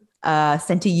seasonings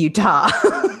sent to Utah.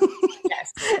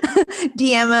 Yes.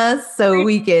 DM us so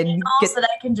we can get that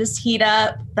I can just heat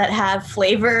up that have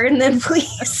flavor in them,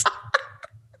 please.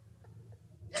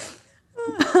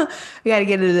 we got to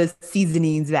get into the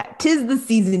seasonings back. Tis the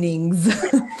seasonings.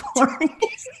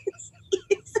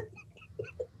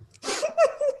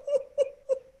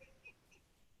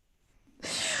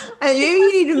 And maybe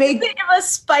you need to make If a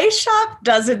spice shop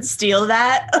doesn't steal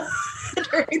that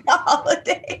during the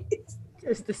holidays,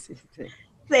 Just the seasoning.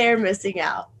 they're missing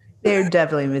out. They're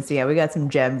definitely missing out. We got some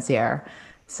gems here.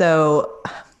 So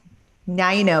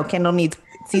now you know Kendall needs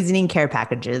seasoning care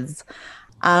packages.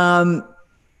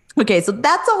 Okay, so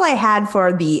that's all I had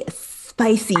for the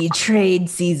spicy trade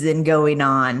season going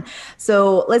on.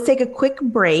 So let's take a quick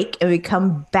break, and we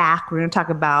come back. We're going to talk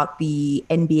about the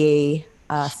NBA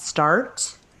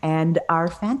start and our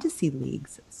fantasy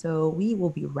leagues. So we will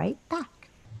be right back.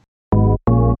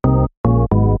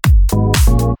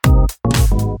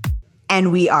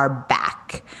 And we are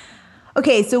back.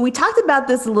 Okay, so we talked about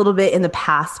this a little bit in the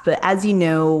past, but as you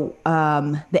know,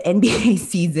 the NBA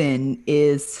season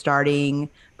is starting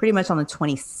pretty much on the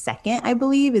 22nd, I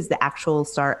believe, is the actual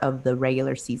start of the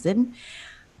regular season.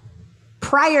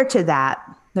 Prior to that,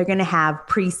 they're going to have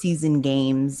preseason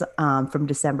games from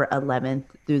December 11th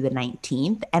through the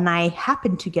 19th. And I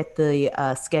happened to get the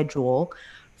schedule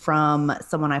from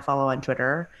someone I follow on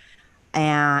Twitter,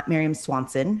 Miriam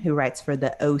Swanson, who writes for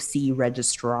the OC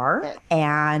Registrar.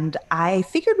 And I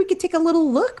figured we could take a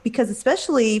little look because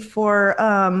especially for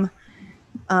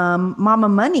Mama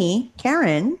Money,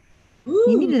 Karen,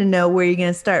 you needed to know where you're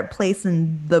going to start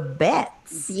placing the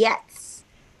bets. Yes.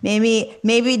 Maybe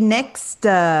next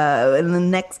in the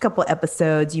next couple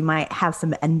episodes, you might have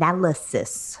some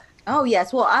analysis. Oh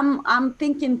yes. Well, I'm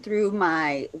thinking through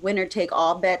my winner take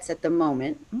all bets at the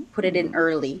moment. Put it in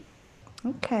early.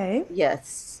 Okay.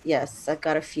 Yes. I've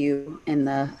got a few in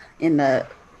the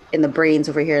brains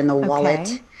over here in the wallet.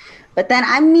 Okay. But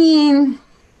then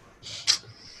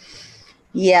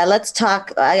let's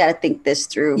talk. I got to think this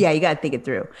through. Yeah, you got to think it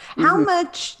through. How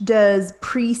much does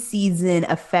preseason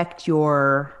affect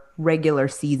your regular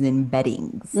season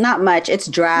bettings? Not much. It's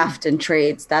draft and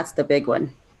trades. That's the big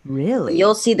one. Really?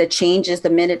 You'll see the changes the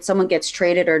minute someone gets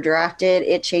traded or drafted.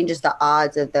 It changes the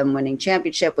odds of them winning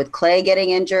championship. With Clay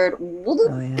getting injured.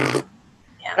 Oh, yeah.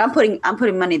 But I'm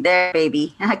putting money there,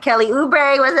 baby. Kelly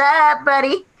Oubre, what's up,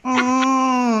 buddy?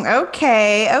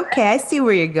 Okay. I see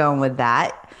where you're going with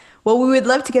that. Well, we would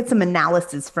love to get some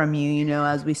analysis from you,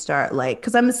 as we start,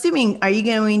 because I'm assuming, are you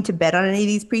going to bet on any of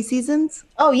these preseasons?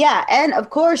 Oh, yeah. And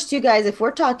of course, you guys, if we're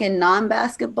talking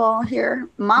non-basketball here,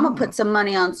 Mama put some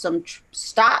money on some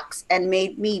stocks and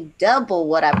made me double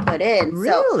what I put in.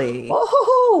 Really?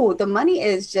 So, the money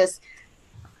is just,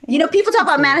 people talk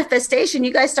about manifestation.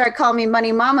 You guys start calling me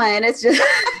Money Mama, and it's just...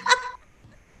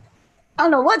 I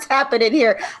don't know what's happening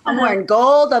here. I'm wearing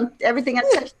gold. Everything I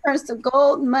touch turns to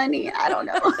gold money. I don't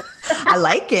know. I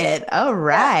like it. All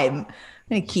right. I'm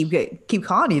going to keep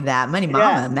calling you that. Money Mama.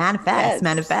 Yeah. Manifest. Yes.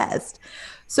 Manifest.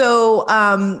 So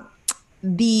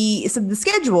the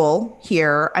schedule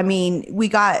here, I mean, we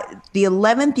got the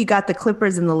 11th, you got the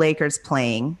Clippers and the Lakers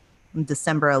playing on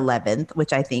December 11th,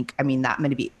 which I think, I mean, I'm going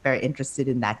to be very interested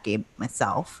in that game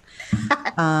myself.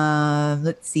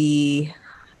 Let's see.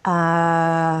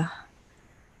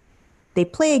 They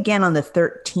play again on the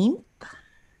 13th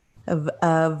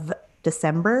of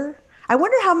December. I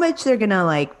wonder how much they're going to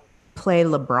like play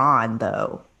LeBron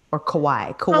though, or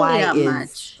Kawhi.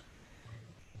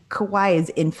 Kawhi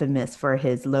is infamous for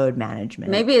his load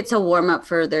management. Maybe it's a warm up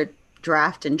for their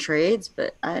draft and trades,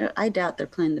 but I doubt they're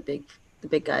playing the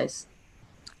big guys.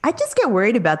 I just get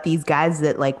worried about these guys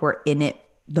that like were in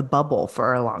the bubble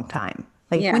for a long time.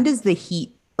 Like when does the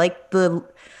Heat, like the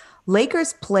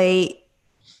Lakers play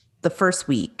the first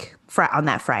week on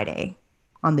that Friday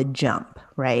on the jump,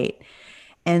 right?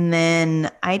 And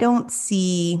then I don't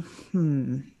see,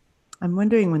 I'm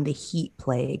wondering when the Heat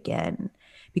play again,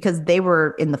 because they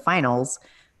were in the finals,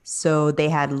 so they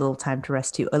had a little time to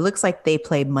rest too. It looks like they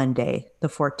play Monday, the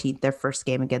 14th, their first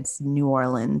game against New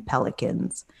Orleans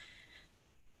Pelicans.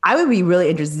 I would be really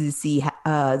interested to see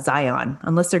Zion,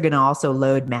 unless they're going to also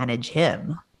load manage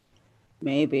him.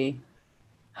 Maybe.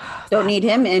 Don't need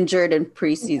him injured in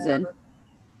preseason.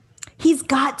 He's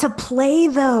got to play,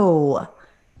 though.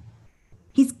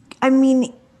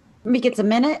 Maybe gets a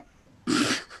minute.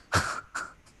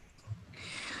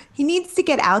 He needs to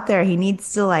get out there. He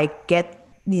needs to like get,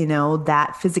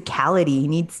 that physicality. He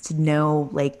needs to know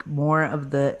like more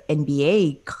of the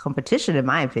NBA competition, in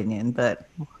my opinion. But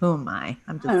who am I?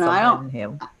 I'm just I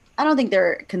don't think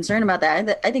they're concerned about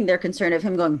that. I think they're concerned of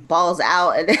him going balls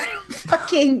out and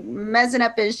fucking messing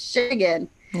up his shit again.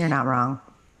 You're not wrong.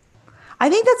 I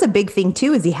think that's a big thing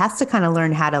too, is he has to kind of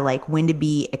learn how to like when to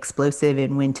be explosive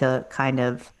and when to kind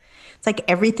of, it's like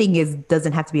everything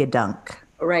doesn't have to be a dunk.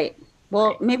 Right.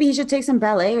 Well, maybe he should take some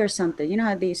ballet or something. You know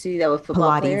how they used to do that with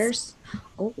football players?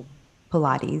 Oh.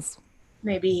 Pilates.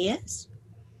 Maybe he is.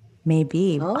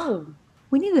 Maybe. Oh.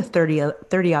 We need a 30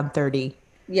 on 30.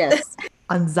 Yes.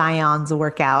 On Zion's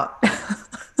workout.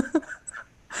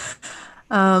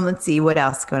 Let's see what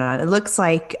else is going on. It looks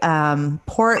like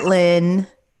Portland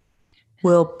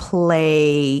will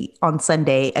play on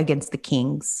Sunday against the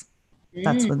Kings.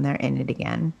 That's when they're in it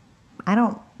again. I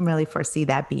don't really foresee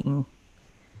that being.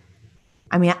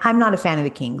 I mean, I'm not a fan of the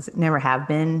Kings. Never have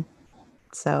been.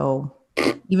 So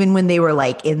even when they were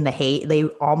like in the hate, they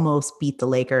almost beat the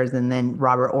Lakers, and then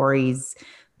Robert Ory's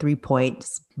 3-point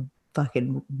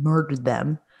fucking murdered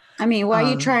them. I mean, why are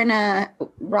you trying to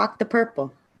rock the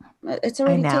purple? It's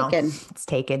already taken. It's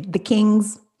taken. The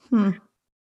Kings,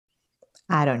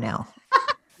 I don't know.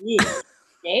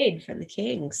 Shade for the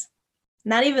Kings.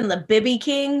 Not even the Bibby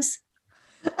Kings.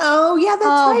 Oh, yeah, that's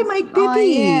right, Mike Bibby. Oh,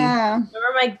 yeah.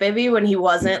 Remember Mike Bibby when he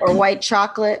wasn't? Or white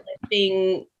chocolate.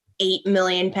 Lifting 8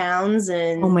 million pounds.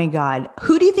 And oh, my God.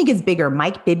 Who do you think is bigger,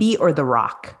 Mike Bibby or The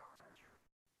Rock?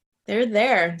 They're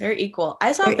there. They're equal.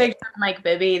 I saw a picture of Mike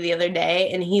Bibby the other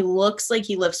day, and he looks like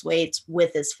he lifts weights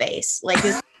with his face. Like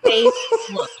his face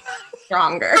looks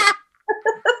stronger.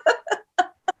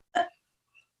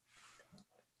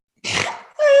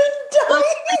 Like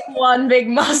one big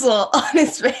muscle on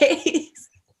his face.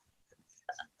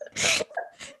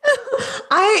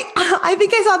 I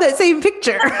think I saw that same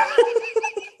picture.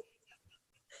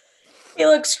 He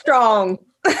looks strong.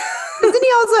 Doesn't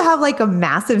he also have like a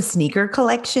massive sneaker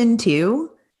collection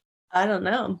too? I don't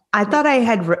know. I thought I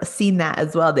had seen that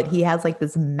as well, that he has like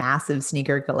this massive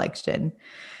sneaker collection.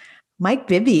 Mike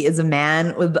Bibby is a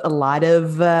man with a lot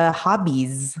of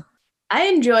hobbies. I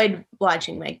enjoyed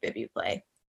watching Mike Bibby play.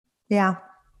 Yeah.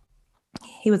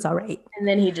 He was all right. And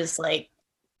then he just like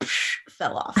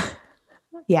fell off.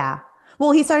 Yeah.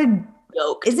 Well, he started,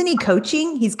 Yoked. Isn't he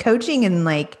coaching? He's coaching and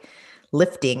like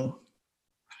lifting.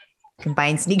 Can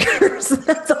buying sneakers.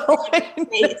 That's all I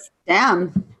know.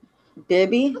 Damn,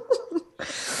 Bibby.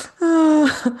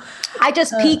 I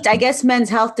just peeked. I guess Men's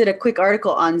Health did a quick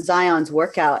article on Zion's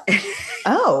workout.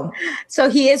 Oh. So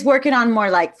he is working on more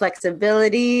like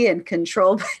flexibility and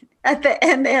control. But at the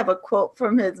end, they have a quote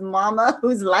from his mama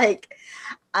who's like,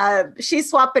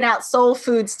 she's swapping out soul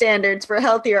food standards for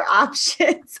healthier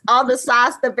options. All the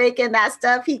sauce, the bacon, that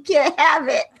stuff, he can't have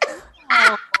it.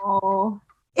 Oh.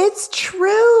 It's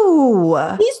true.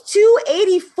 He's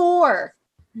 284.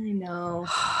 I know.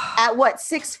 At what,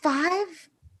 6'5"?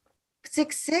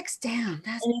 6'6"? Damn.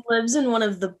 And he lives in one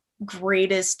of the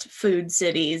greatest food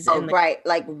cities. Oh, right.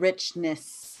 Like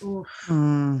richness.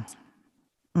 Fried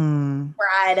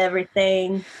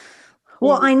everything.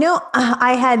 Well, I know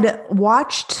I had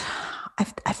watched,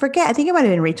 I forget, I think it might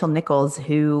have been Rachel Nichols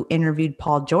who interviewed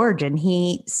Paul George, and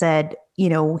he said,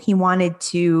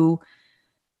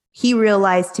 he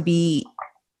realized to be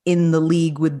in the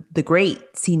league with the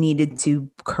greats. He needed to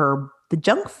curb the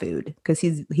junk food because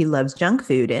he loves junk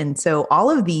food. And so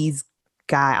all these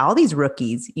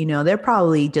rookies, they're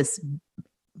probably just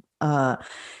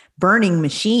burning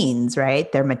machines,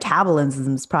 right? Their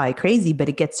metabolism is probably crazy, but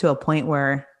it gets to a point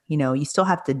where, you still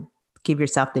have to give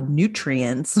yourself the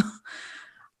nutrients.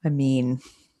 I mean,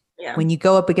 when you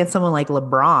go up against someone like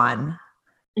LeBron,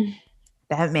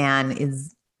 that man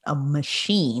is a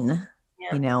machine,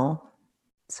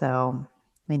 so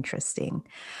interesting.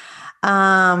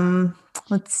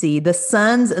 Let's see. The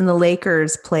Suns and the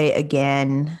Lakers play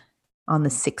again on the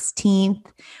 16th.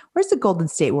 Where's the Golden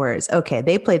State Warriors? Okay,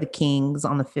 they play the Kings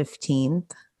on the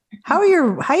 15th. How are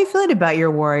you feeling about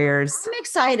your Warriors? I'm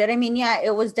excited. I mean, yeah,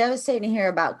 it was devastating to hear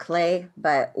about Clay,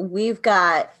 but we've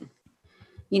got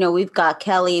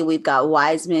Kelly, we've got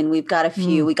Wiseman, we've got a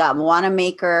few. We got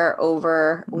Wanamaker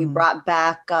over. We brought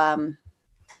back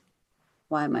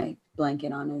why am I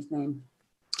blanking on his name?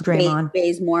 Draymond.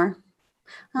 Bazemore.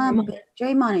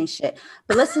 Draymond ain't shit.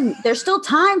 But listen, there's still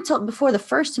time before the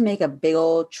first to make a big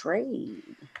old trade.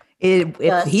 If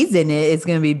he's in it, it's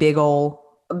gonna be big mouth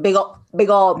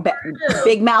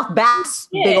bass,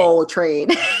 big old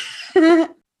trade. Who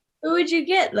would you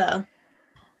get though?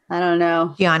 I don't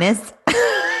know. Giannis.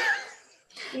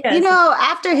 Yes.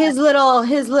 After his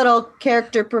little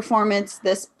character performance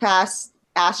this past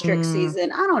asterisk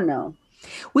season, I don't know.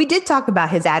 We did talk about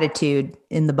his attitude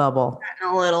in the bubble.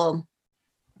 A little.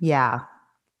 Yeah.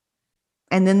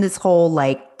 And then this whole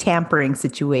tampering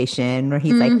situation where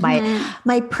he's like,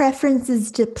 my preference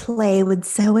is to play with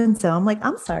so-and-so. I'm like,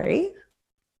 I'm sorry.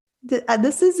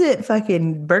 This isn't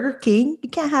fucking Burger King. You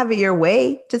can't have it your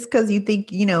way just because you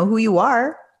think you know who you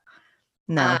are.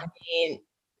 No. I mean,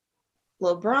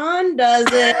 LeBron does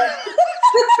it.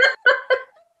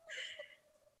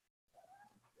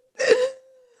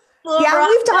 Yeah,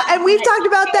 we've talked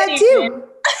about that too.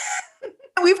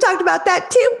 We've talked about that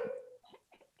too.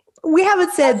 We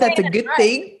haven't said that's a good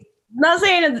thing. I'm not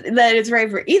saying that it's right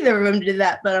for either of them to do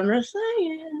that, but I'm just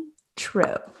saying.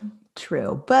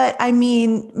 True. But I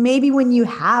mean, maybe when you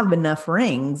have enough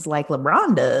rings like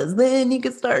LeBron does, then you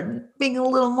can start being a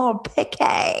little more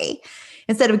picky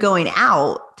instead of going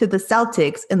out to the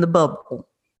Celtics in the bubble.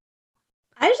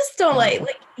 I just don't like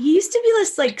he used to be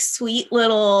this sweet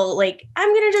little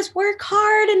I'm gonna just work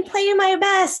hard and play my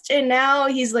best, and now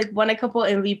he's won a couple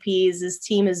MVPs. His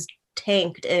team is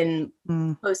tanked in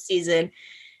postseason,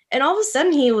 and all of a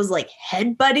sudden he was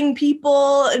headbutting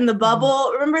people in the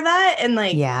bubble. Remember that? And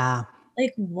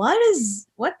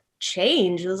what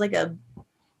changed? It was like a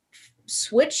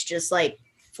switch just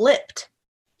flipped.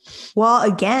 Well,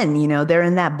 again, they're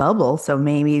in that bubble, so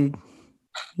maybe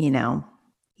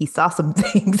he saw some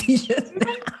things he shouldn't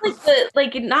have.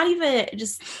 Not even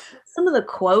just some of the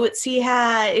quotes he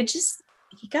had.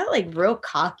 He got real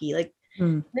cocky.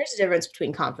 There's a difference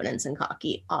between confidence and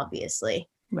cocky, obviously.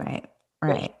 Right.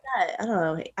 I don't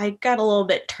know. I got a little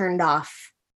bit turned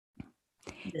off.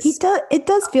 It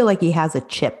does feel like he has a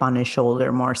chip on his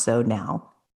shoulder more so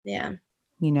now. Yeah.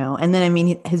 And then, I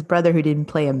mean, his brother who didn't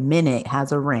play a minute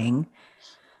has a ring.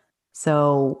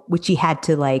 So, which he had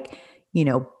to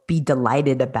be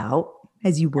delighted about,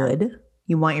 as you would.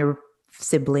 You want your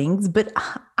siblings, but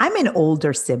I'm an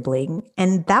older sibling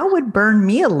and that would burn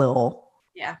me a little.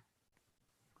 Yeah.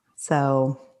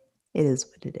 So it is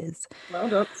what it is. Well,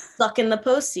 don't suck in the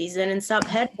postseason and stop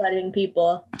headbutting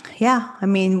people. Yeah. I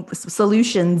mean,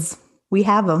 solutions, we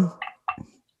have them.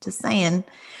 Just saying.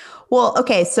 Well,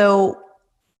 okay. So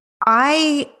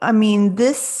I mean,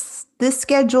 this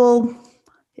schedule,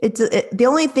 the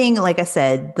only thing, like I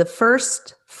said, the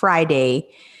first Friday,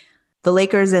 the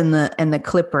Lakers and the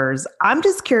Clippers, I'm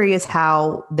just curious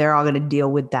how they're all going to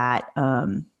deal with that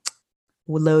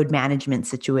load management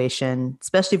situation,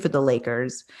 especially for the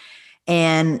Lakers.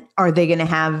 And are they going to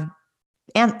have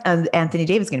Anthony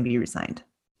Davis going to be resigned?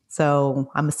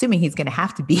 So I'm assuming he's going to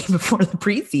have to be before the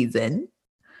preseason.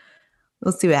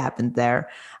 We'll see what happens there.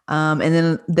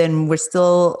 And then we're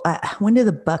still, when do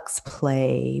the Bucks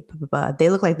play? They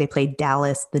look like they played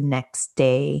Dallas the next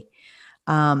day.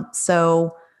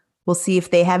 So we'll see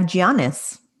if they have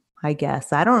Giannis, I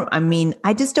guess.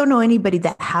 I just don't know anybody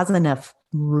that has enough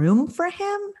room for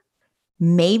him.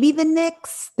 Maybe the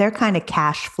Knicks, they're kind of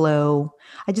cash flow.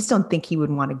 I just don't think he would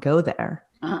want to go there.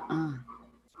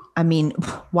 I mean,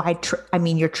 why?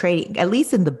 You're trading, at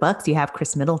least in the Bucks, you have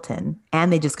Chris Middleton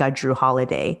and they just got Drew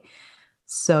Holiday.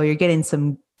 So you're getting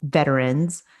some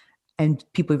veterans and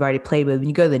people you've already played with. When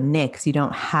you go to the Knicks, you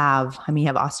don't have, you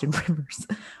have Austin Rivers.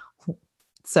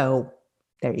 So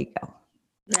there you go.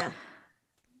 Yeah.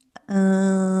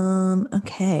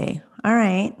 Okay. All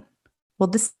right. Well,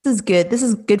 this is good. This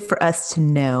is good for us to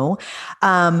know.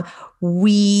 So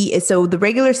the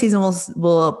regular season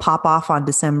will pop off on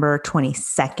December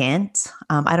 22nd.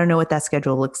 I don't know what that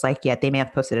schedule looks like yet. They may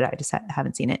have posted it. I just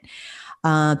haven't seen it.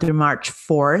 Through March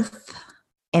 4th.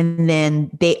 And then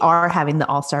they are having the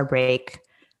All-Star break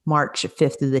March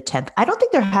 5th through the 10th. I don't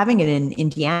think they're having it in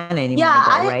Indiana anymore.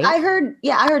 Yeah, right? I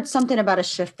heard something about a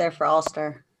shift there for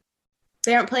All-Star.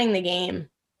 They aren't playing the game.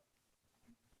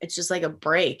 It's just like a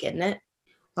break, isn't it?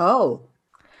 Oh.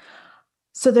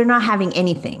 So they're not having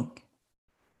anything.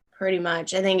 Pretty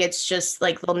much. I think it's just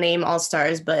like they'll name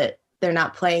All-Stars, but they're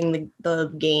not playing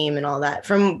the game and all that.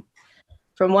 From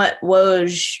what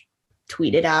Woj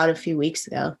tweeted out a few weeks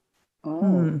ago.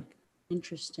 Oh,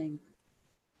 interesting.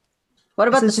 What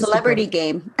about the celebrity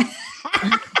game?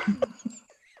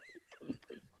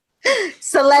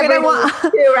 Celebrity,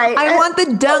 right? I want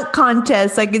the dunk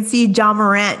contest. I can see John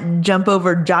Morant jump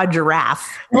over Ja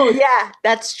Giraffe. Oh yeah,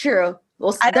 that's true.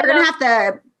 Well, they're gonna have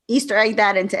to Easter egg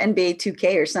that into NBA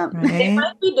 2K or something. Right? They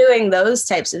might be doing those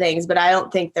types of things, but I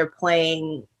don't think they're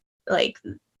playing like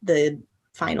the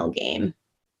final game.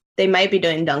 They might be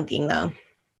doing dunking though,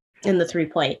 in the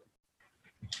 3-point.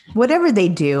 Whatever they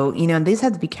do, they just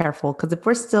have to be careful, because if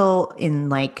we're still in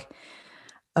like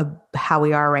how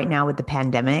we are right now with the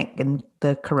pandemic and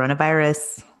the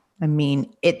coronavirus, I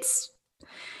mean, it's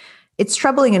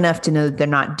troubling enough to know that they're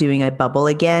not doing a bubble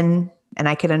again. And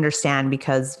I can understand,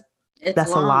 because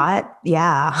that's long. A lot.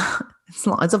 Yeah. It's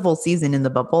long. It's a full season in the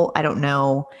bubble. I don't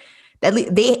know. At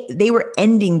least they were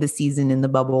ending the season in the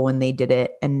bubble when they did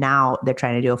it. And now they're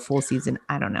trying to do a full season.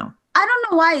 I don't know. I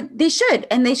don't know why they should.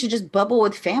 And they should just bubble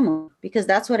with family, because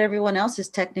that's what everyone else is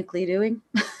technically doing.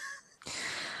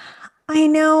 I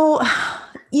know.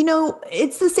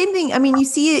 It's the same thing. I mean,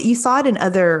 you saw it in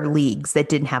other leagues that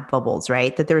didn't have bubbles,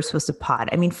 right? That they were supposed to pod.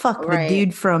 I mean, right. The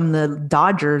dude from the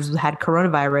Dodgers had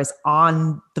coronavirus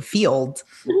on the field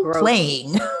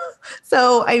playing.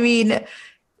 So, I mean,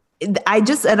 I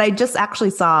just actually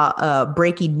saw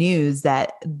breaking news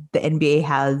that the NBA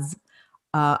has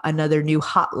another new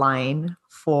hotline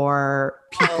for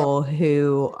people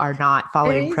who are not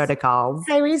following protocols.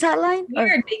 Kyrie's hotline?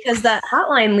 Weird, because that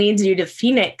hotline leads you to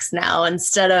Phoenix now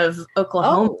instead of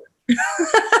Oklahoma. Oh.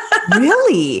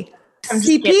 Really?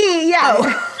 CP, yeah.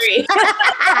 Oh.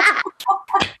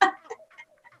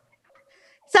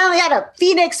 Sound like a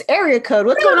Phoenix area code.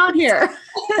 What's going on here?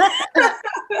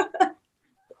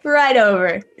 Right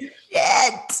over.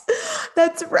 Shit.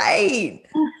 That's right.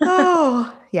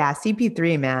 Oh, yeah.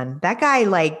 CP3, man. That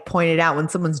guy pointed out when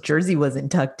someone's jersey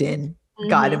wasn't tucked in,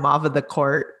 got him off of the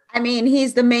court. I mean,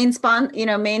 he's the main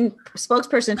main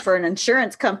spokesperson for an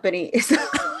insurance company.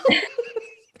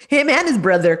 Him and his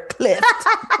brother, Cliff.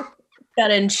 Got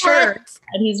insured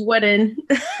and he's winning.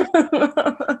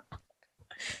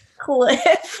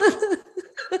 Cliff.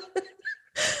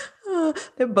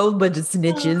 They're both a bunch of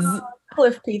snitches.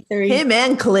 Cliff P3. Him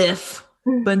and Cliff,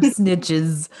 bunch of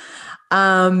snitches.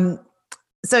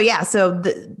 So yeah,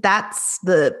 that's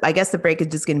I guess the break is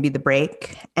just going to be the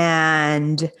break,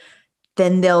 and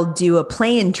then they'll do a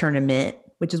play-in tournament,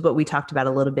 which is what we talked about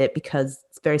a little bit, because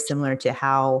it's very similar to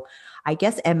how I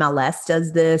guess MLS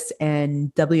does this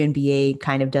and WNBA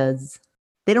kind of does.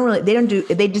 They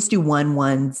just do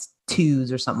 1-1s,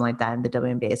 2s or something like that in the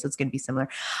WNBA. So it's going to be similar.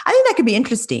 I think that could be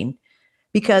interesting,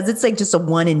 because it's just a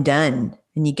one and done,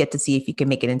 and you get to see if you can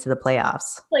make it into the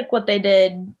playoffs. Like what they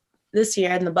did this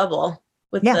year in the bubble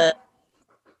with the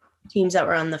teams that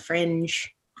were on the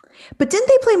fringe. But didn't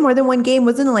they play more than one game?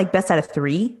 Wasn't it best out of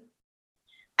 3?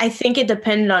 I think it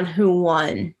depended on who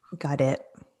won. Got it.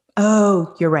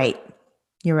 Oh, you're right.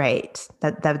 You're right.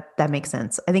 That makes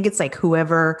sense. I think it's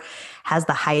whoever has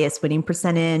the highest winning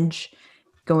percentage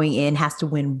going in has to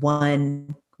win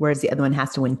 1, whereas the other one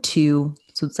has to win 2.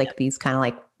 So it's these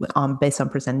kind of based on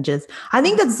percentages. I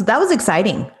think that was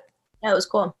exciting. That was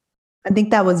cool. I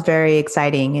think that was very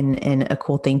exciting and a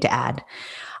cool thing to add.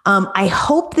 I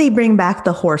hope they bring back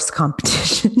the horse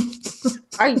competition.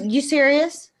 Are you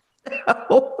serious?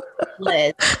 No.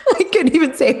 Liz. I couldn't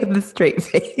even say it with a straight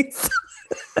face.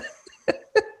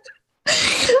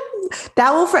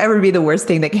 That will forever be the worst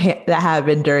thing that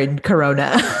happened during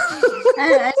Corona.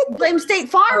 I blame State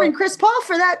Farm and Chris Paul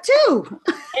for that too.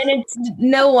 And it's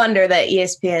no wonder that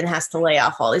ESPN has to lay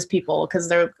off all these people, because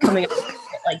they're coming up with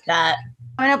shit like that.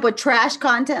 Coming up with trash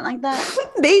content like that.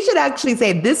 They should actually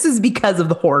say, this is because of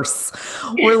the horse.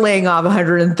 We're laying off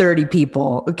 130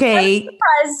 people. Okay. I'm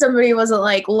surprised somebody wasn't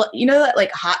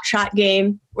that hot shot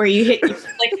game where you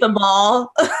flick the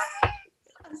ball.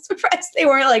 I'm surprised they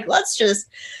weren't let's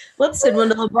send one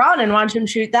to LeBron and watch him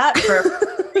shoot that for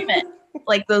treatment.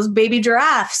 Like those baby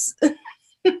giraffes.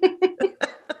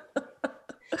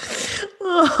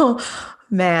 Oh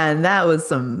man, that was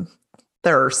some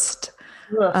thirst.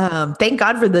 Ugh. Thank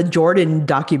God for the Jordan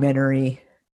documentary.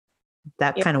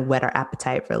 That Yep. kind of whet our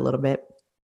appetite for a little bit.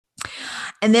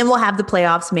 And then we'll have the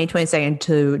playoffs May 22nd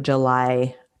to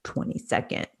July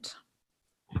 22nd.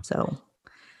 So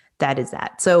that is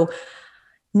that. So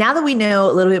now that we know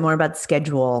a little bit more about the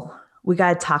schedule, we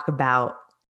got to talk about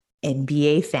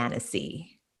NBA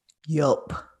fantasy.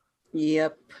 Yup.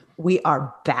 Yep. We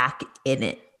are back in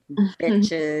it.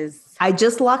 Bitches. I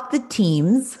just locked the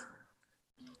teams.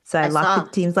 So I locked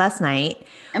the teams last night.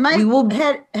 Am I We will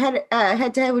head to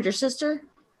head with your sister?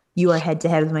 You are head to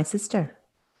head with my sister.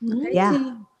 Mhm.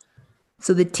 Yeah.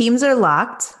 So the teams are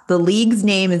locked. The league's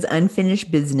name is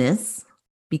Unfinished Business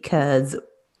because,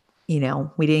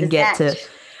 we didn't get to,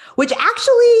 which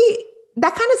actually,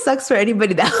 that kind of sucks for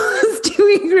anybody that was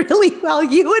doing really well.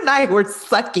 You and I were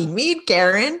sucking. Me and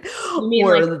Karen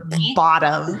were me?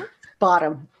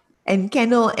 bottom. And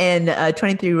Kendall and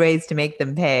 23 Ways to Make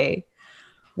Them Pay,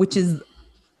 which is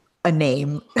a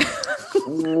name.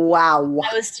 Wow.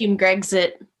 I was Team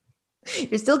Grexit.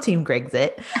 You're still Team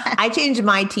Grexit. I changed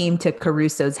my team to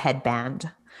Caruso's Headband,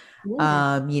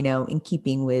 in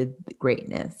keeping with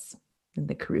greatness in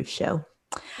the Caruso show.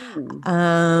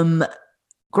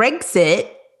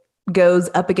 Grexit goes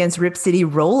up against Rip City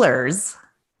Rollers.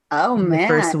 Oh, in man. The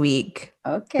first week.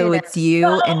 Okay. So it's you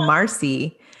and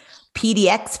Marcy,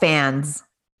 PDX fans.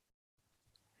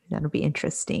 That'll be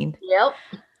interesting. Yep.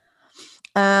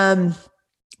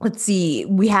 Let's see.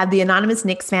 We have the Anonymous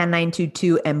Knicks fan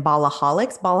 922 and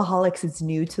Ballaholics. Ballaholics is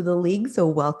new to the league, so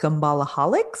welcome,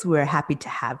 Ballaholics. We're happy to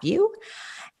have you.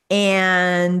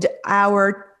 And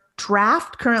our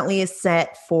draft currently is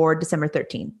set for December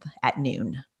 13th at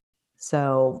noon.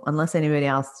 So unless anybody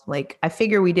else, I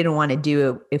figure we didn't want to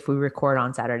do it if we record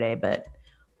on Saturday, but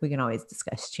we can always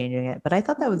discuss changing it. But I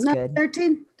thought that was good.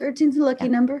 13. 13's a lucky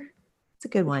number. It's a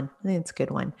good one. I think it's a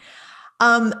good one.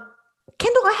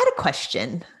 Kendall, I had a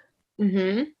question.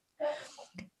 Mm-hmm.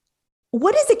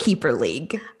 What is a keeper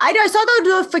league? I know. I saw the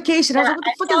notification. I was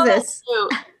like, what the fuck is this?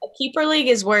 A keeper league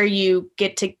is where you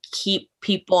get to keep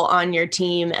people on your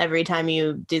team every time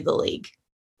you do the league.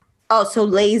 Oh, so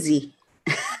lazy.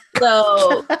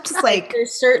 So just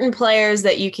there's certain players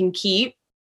that you can keep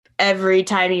every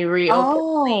time you reopen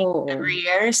the league every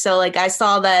year. So I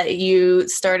saw that you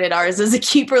started ours as a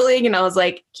keeper league and I was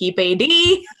like, keep AD.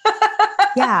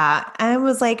 Yeah. I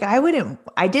was like, I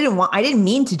didn't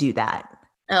mean to do that.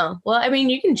 Oh, well, I mean,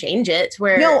 you can change it to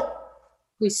where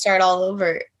we start all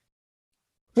over.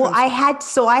 Well, I had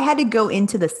to go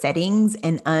into the settings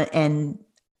and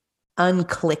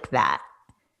unclick that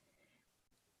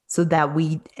so that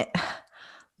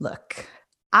look,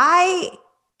 I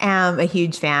am a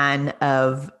huge fan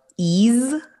of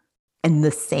ease and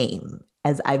the same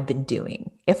as I've been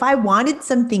doing. If I wanted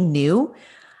something new,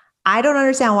 I don't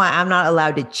understand why I'm not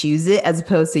allowed to choose it as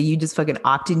opposed to you just fucking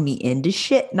opting me into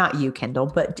shit. Not you, Kendall,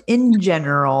 but in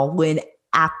general, when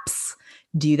apps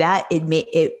do that,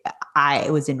 I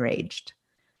was enraged.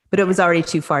 But it was already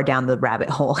too far down the rabbit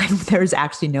hole. And there's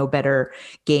actually no better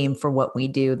game for what we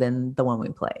do than the one we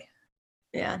play.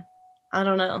 Yeah. I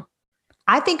don't know.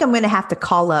 I think I'm going to have to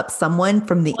call up someone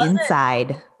from the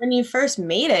inside. When you first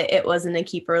made it, it wasn't a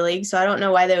keeper league. So I don't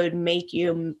know why they would make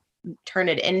you turn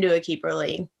it into a keeper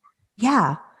league.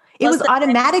 Yeah. It was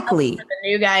automatically. The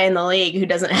new guy in the league who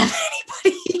doesn't have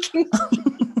anybody he can keep.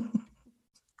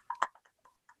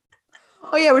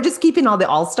 Oh, yeah. We're just keeping all the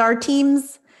all-star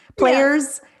teams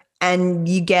players. Yeah. And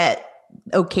you get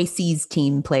OKC's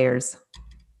team players.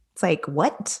 It's like,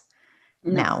 what?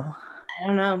 No. I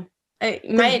don't know.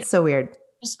 It's so weird.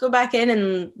 Just go back in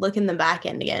and look in the back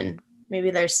end again.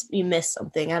 Maybe you missed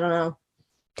something. I don't know.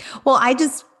 Well,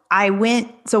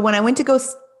 when I went to go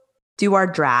do our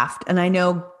draft, and I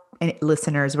know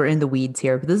listeners, we're in the weeds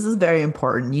here, but this is very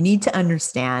important. You need to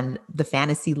understand the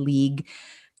fantasy league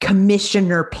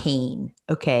commissioner pain.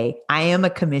 Okay. I am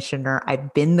a commissioner.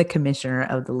 I've been the commissioner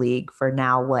of the league for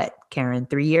now, what, Karen,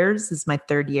 3 years? This is my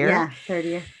third year. Yeah, third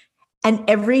year. And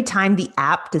every time the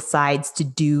app decides to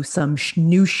do some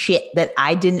new shit that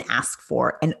I didn't ask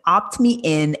for and opt me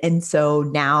in. And so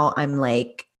now I'm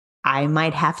like, I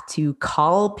might have to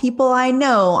call people I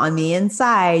know on the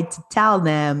inside to tell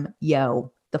them,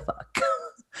 yo, the fuck.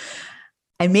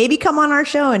 And maybe come on our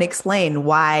show and explain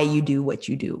why you do what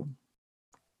you do.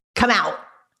 Come out.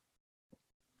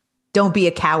 Don't be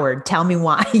a coward. Tell me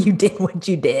why you did what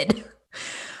you did.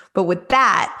 But with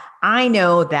that, I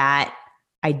know that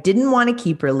I didn't want a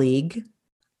keeper league.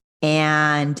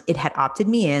 and it had opted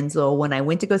me in. So when I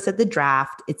went to go set the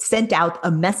draft, it sent out a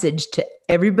message to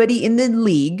everybody in the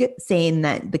league saying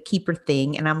that the keeper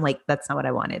thing. And I'm like, that's not what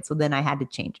I wanted. So then I had to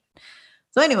change it.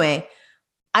 So anyway,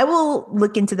 I will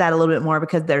look into that a little bit more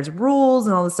because there's rules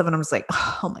and all this stuff. And I'm just like,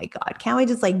 oh my God, can't we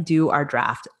just like do our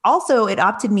draft? Also, it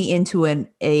opted me into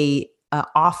a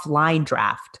offline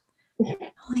draft. I'm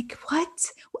like,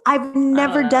 what? I've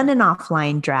never done an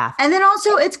offline draft. And then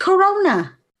also it's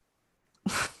Corona.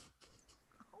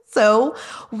 So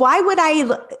why would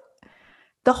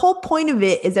the whole point of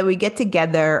it is that we get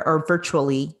together or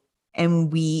virtually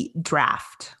and we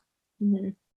draft. Mm-hmm.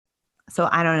 So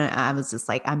I don't know. I was just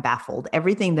like, I'm baffled.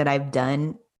 Everything that I've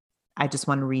done, I just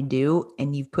want to redo,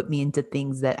 and you've put me into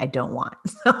things that I don't want.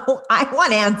 So I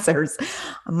want answers.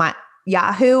 My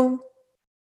Yahoo,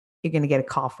 you're going to get a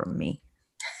call from me.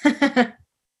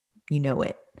 You know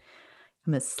it.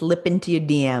 I'm going to slip into your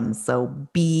DMs. So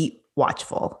be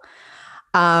watchful.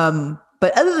 But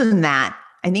other than that,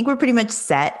 I think we're pretty much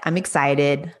set. I'm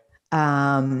excited.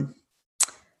 And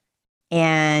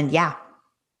yeah,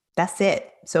 that's it.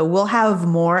 So we'll have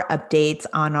more updates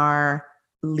on our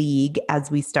league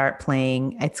as we start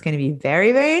playing. It's going to be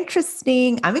very, very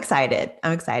interesting. I'm excited.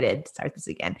 to start this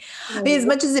again. I mean, as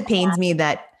much as it pains me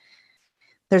that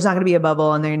there's not going to be a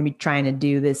bubble and they're going to be trying to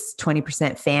do this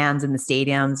 20% fans in the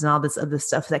stadiums and all this other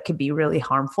stuff that could be really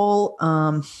harmful.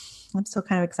 I'm still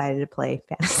kind of excited to play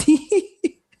fantasy.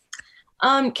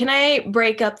 Can I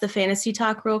break up the fantasy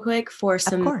talk real quick for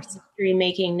some history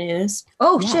making news?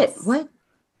 Oh, shit. What?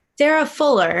 Sarah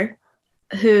Fuller,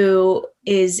 who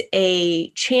is a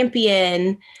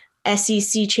champion,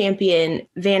 SEC champion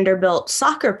Vanderbilt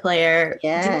soccer player,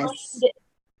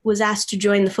 was asked to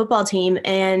join the football team,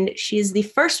 and she is the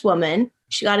first woman.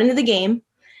 She got into the game,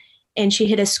 and she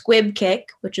hit a squib kick,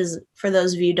 which is, for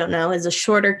those of you who don't know, is a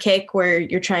shorter kick where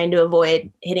you're trying to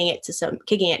avoid kicking it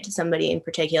to somebody in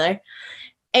particular.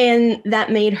 And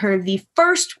that made her the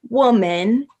first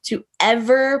woman to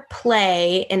ever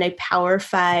play in a Power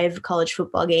 5 college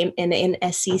football game and an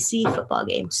SEC football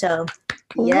game. So,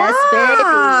 yes,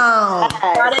 wow.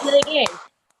 baby. Got into the game.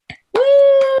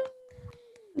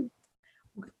 Woo!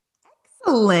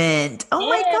 Excellent. Oh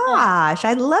my gosh.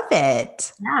 I love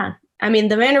it. Yeah. I mean,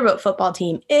 the Vanderbilt football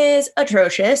team is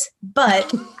atrocious, but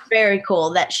very cool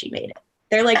that she made it.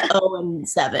 They're like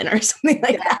 0-7 or something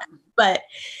like that. But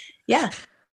yeah.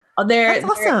 That's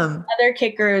awesome. Other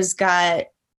kickers got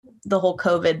the whole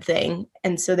COVID thing.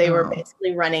 And so they were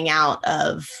basically running out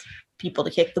of people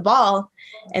to kick the ball.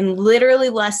 And literally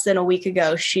less than a week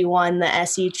ago, she won the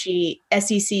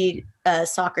SEC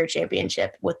soccer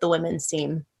championship with the women's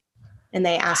team. And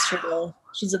they asked her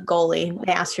she's a goalie.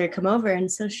 They asked her to come over.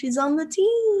 And so she's on the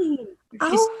team.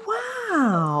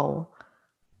 Wow.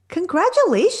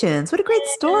 Congratulations. What a great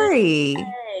story.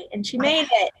 And she made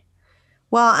it.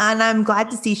 Well, and I'm glad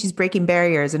to see she's breaking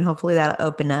barriers, and hopefully that'll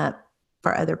open up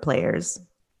for other players.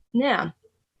 Yeah.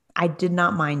 I did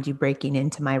not mind you breaking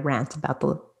into my rant about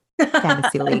the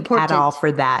fantasy league at all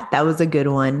for that. That was a good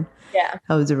one. Yeah.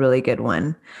 That was a really good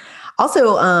one.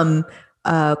 Also,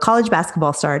 college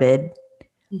basketball started,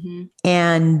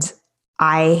 and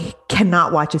I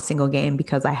cannot watch a single game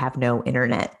because I have no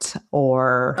internet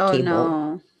or cable.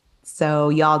 No. So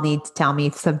y'all need to tell me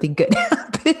if something good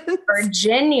happens.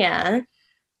 Virginia,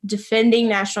 defending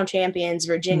national champions,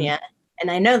 Virginia.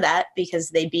 And I know that because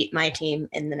they beat my team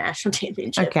in the national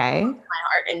championship. Okay. My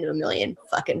heart into a million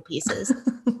fucking pieces.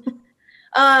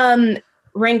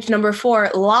 Ranked number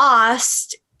 4,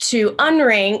 lost to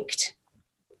unranked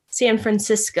San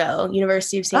Francisco,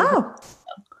 University of San Francisco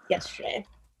yesterday.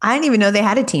 I didn't even know they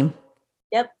had a team.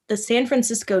 Yep. The San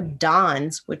Francisco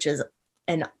Dons, which is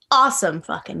an awesome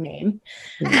fucking name.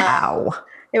 Wow.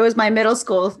 It was my middle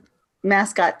school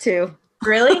mascot too.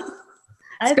 Really?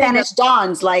 Spanish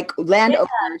Dons, like landowners.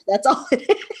 Yeah. That's all it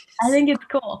is. I think it's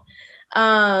cool.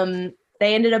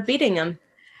 They ended up beating them.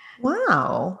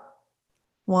 Wow.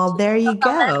 Well, there you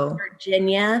go.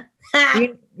 Virginia.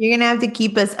 You're going to have to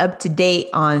keep us up to date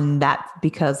on that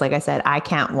because, like I said, I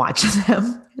can't watch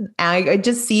them. I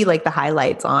just see like the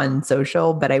highlights on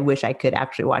social, but I wish I could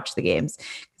actually watch the games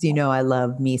because, I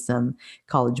love me some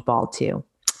college ball too.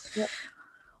 Yep.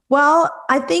 Well,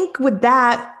 I think with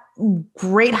that,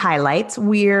 great highlights.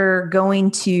 We're going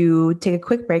to take a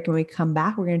quick break, and when we come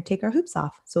back, we're going to take our hoops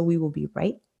off. So we will be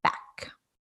right back.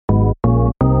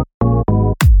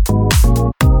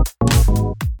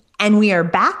 And we are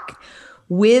back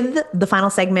with the final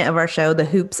segment of our show, The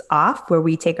Hoops Off, where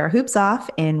we take our hoops off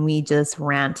and we just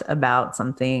rant about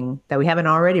something that we haven't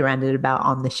already ranted about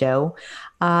on the show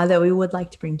that we would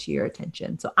like to bring to your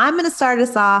attention. So I'm going to start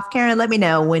us off. Karen, let me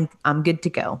know when I'm good to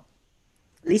go.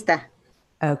 Lista.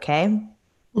 Okay.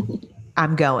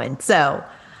 I'm going. So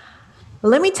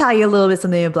let me tell you a little bit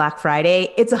something about Black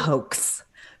Friday. It's a hoax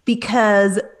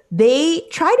because they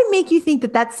try to make you think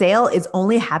that that sale is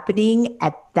only happening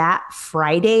at that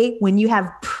Friday when you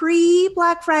have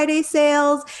pre-Black Friday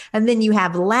sales, and then you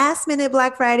have last minute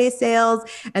Black Friday sales,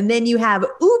 and then you have,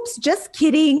 oops, just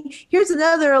kidding. Here's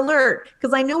another alert.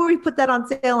 Because I know we put that on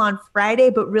sale on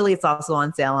Friday, but really it's also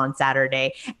on sale on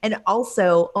Saturday. And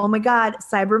also, oh my God,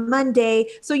 Cyber Monday.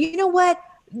 So you know what?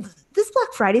 This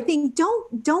Black Friday thing,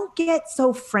 don't get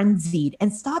so frenzied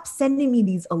and stop sending me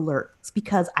these alerts,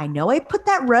 because I know I put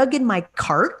that rug in my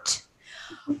cart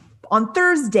on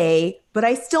Thursday, but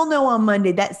I still know on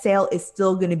Monday that sale is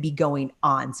still going to be going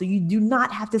on. So you do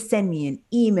not have to send me an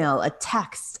email, a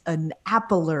text, an app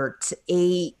alert,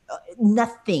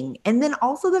 nothing. And then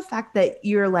also the fact that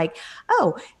you're like,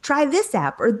 oh, try this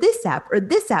app or this app or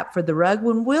this app for the rug,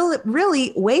 when really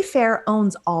Wayfair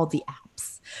owns all the apps.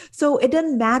 So it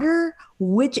doesn't matter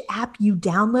which app you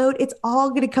download. It's all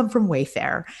going to come from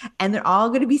Wayfair, and they're all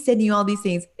going to be sending you all these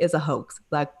things. Is a hoax.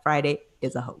 Black Friday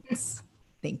is a hoax.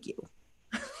 Thank you.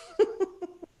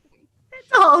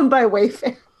 It's all owned by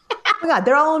Wayfair. Oh my God,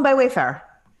 they're all owned by Wayfair.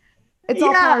 It's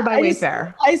all powered by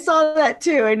Wayfair. I saw that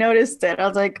too. I noticed it. I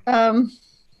was like,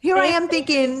 Here I am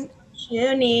thinking,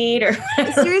 you need, or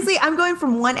seriously, I'm going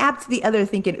from one app to the other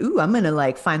thinking, ooh, I'm going to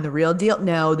like find the real deal.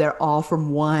 No, they're all from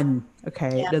one.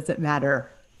 Okay. Yeah. It doesn't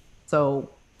matter.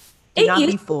 So do not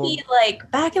be fooled. Be like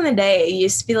back in the day, it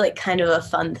used to be like kind of a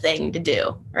fun thing to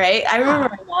do, right? I remember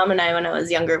my mom and I, when I was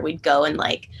younger, we'd go and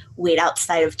like wait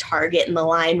outside of Target in the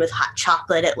line with hot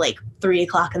chocolate at like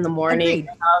 3:00 in the morning.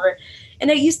 Or however.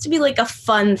 And it used to be like a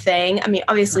fun thing. I mean,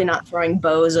 obviously not throwing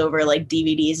bows over like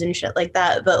DVDs and shit like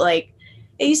that, but like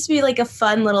it used to be like a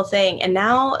fun little thing. And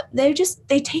now they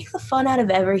take the fun out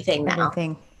of everything now.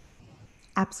 Everything.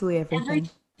 Absolutely everything.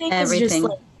 Everything. Is just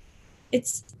like,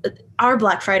 it's our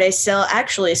Black Friday sale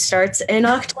actually starts in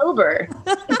October.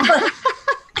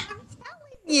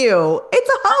 You, it's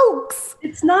a hoax.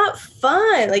 It's not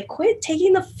fun. Like, quit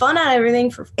taking the fun out of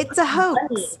everything for. It's a hoax.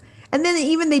 Money. And then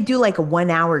even they do like a 1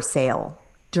 hour sale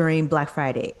during Black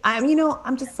Friday.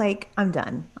 I'm just like, I'm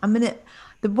done.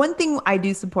 The one thing I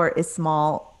do support is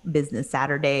Small Business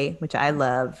Saturday, which I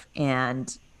love,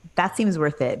 and that seems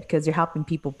worth it because you're helping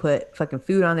people put fucking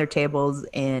food on their tables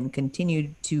and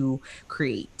continue to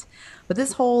create. But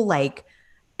this whole like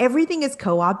everything is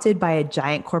co-opted by a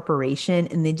giant corporation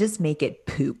and they just make it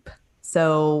poop.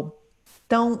 So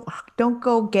don't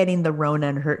go getting the Rona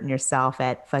and hurting yourself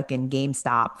at fucking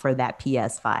GameStop for that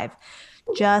PS5.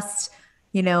 Just,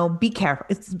 be careful.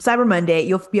 It's Cyber Monday.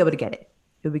 You'll be able to get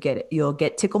it. You'll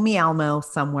get Tickle Me Elmo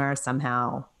somewhere,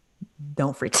 somehow.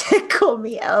 Don't freak. Tickle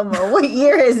Me Elmo. What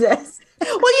year is this? Well,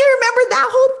 you remember that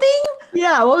whole thing?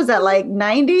 Yeah. What was that, like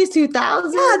 90s,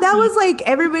 2000s? Yeah, that was like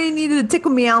everybody needed a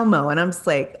Tickle Me Elmo. And I'm just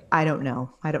like, I don't know.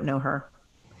 I don't know her.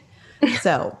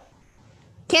 So,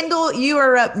 Kendall, you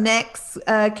are up next.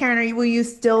 Karen, will you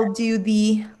still do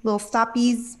the little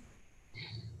stoppies?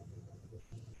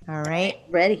 All right.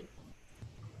 Ready.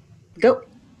 Go.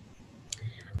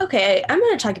 Okay, I'm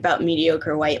going to talk about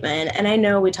mediocre white men. And I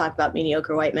know we talk about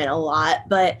mediocre white men a lot,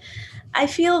 but I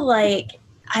feel like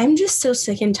I'm just so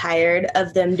sick and tired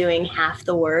of them doing half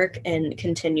the work and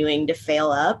continuing to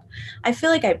fail up. I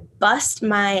feel like I bust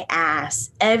my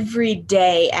ass every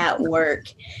day at work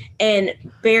and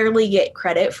barely get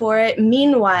credit for it.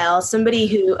 Meanwhile,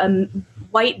 a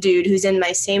white dude who's in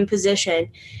my same position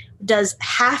does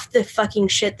half the fucking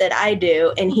shit that I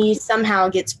do, and he somehow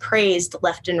gets praised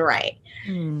left and right.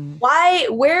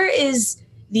 Where is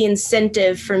the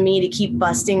incentive for me to keep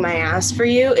busting my ass for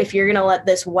you if you're going to let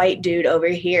this white dude over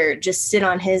here just sit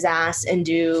on his ass and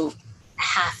do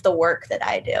half the work that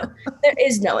I do? There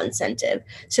is no incentive.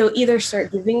 So either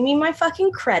start giving me my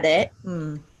fucking credit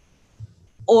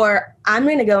or I'm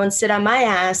going to go and sit on my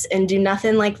ass and do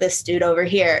nothing like this dude over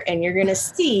here. And you're going to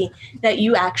see that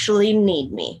you actually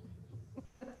need me.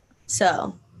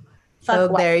 So,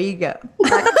 there you go.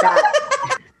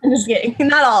 I'm just kidding.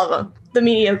 Not all of them. The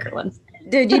mediocre ones.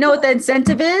 Dude, you know what the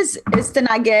incentive is? Is to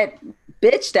not get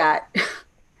bitched at.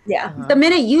 Yeah. The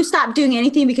minute you stop doing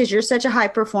anything because you're such a high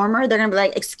performer, they're going to be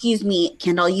like, excuse me,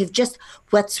 Kendall,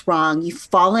 what's wrong? You've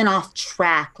fallen off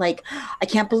track. Like, I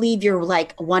can't believe you're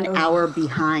like 1 hour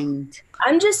behind.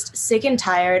 I'm just sick and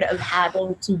tired of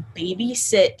having to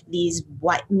babysit these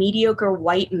mediocre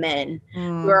white men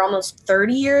who are almost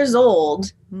 30 years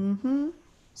old. Mm-hmm.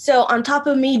 So on top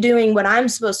of me doing what I'm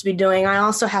supposed to be doing, I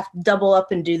also have to double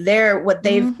up and do what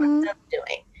they've been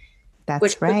doing. That's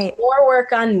which right. puts more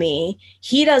work on me.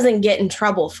 He doesn't get in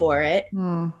trouble for it.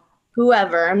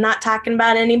 whoever. I'm not talking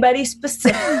about anybody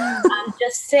specific. I'm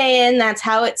just saying that's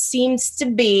how it seems to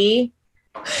be.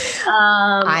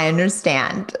 I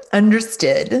understand.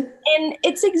 Understood. And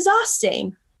it's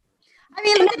exhausting. I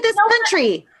mean, look at this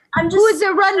country. I'm just Who is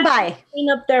it run by? clean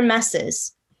up their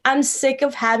messes. I'm sick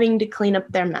of having to clean up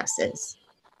their messes.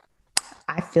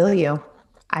 I feel you.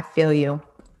 I feel you.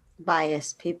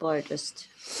 Bias. People are just.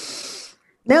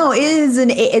 No, it's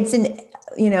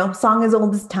an song as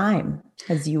old as time,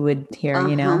 as you would hear,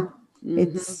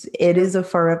 it is a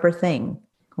forever thing.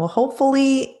 Well,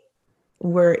 hopefully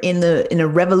we're in a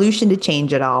revolution to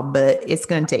change it all, but it's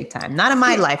going to take time. Not in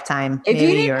my lifetime. If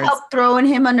maybe you need yours. help throwing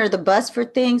him under the bus for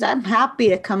things, I'm happy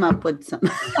to come up with some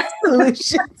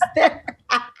solutions there.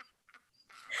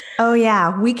 Oh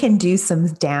yeah, we can do some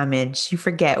damage. You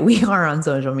forget we are on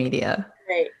social media.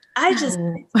 Right. It's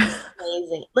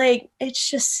amazing. Like, it's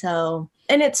just so,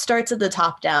 and it starts at the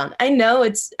top down. I know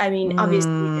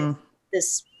obviously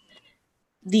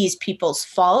these people's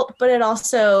fault, but it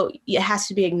has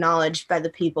to be acknowledged by the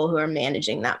people who are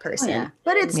managing that person. Oh, yeah.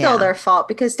 But it's still their fault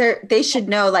because they should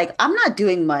know, like, I'm not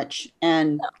doing much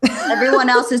and everyone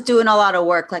else is doing a lot of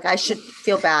work. Like, I should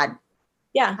feel bad.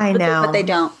 Yeah. I know. But they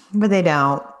don't.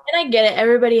 And I get it.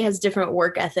 Everybody has different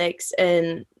work ethics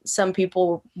and some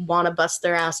people want to bust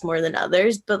their ass more than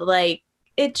others, but like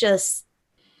it just.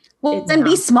 Well, then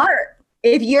be smart.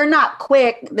 If you're not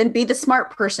quick, then be the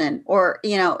smart person or,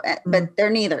 but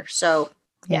they're neither. So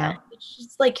yeah. It's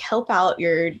just like help out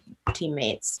your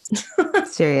teammates.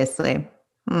 Seriously.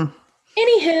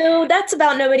 Anywho, that's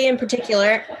about nobody in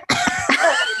particular.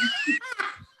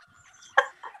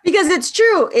 Because it's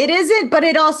true. It isn't, but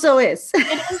it also is.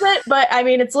 It isn't, but I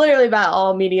mean, it's literally about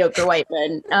all mediocre white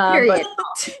men. Period.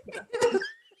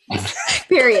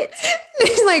 Period.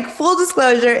 Like, full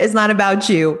disclosure, it's not about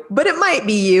you, but it might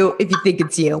be you if you think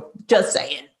it's you. Just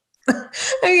saying.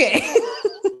 Okay.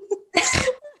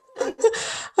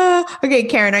 Okay,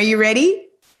 Karen, are you ready?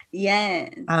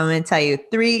 Yes. I'm going to tell you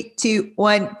 3, 2,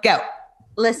 1, go.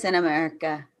 Listen,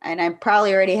 America, and I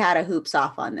probably already had a hoops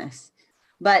off on this.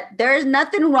 But there's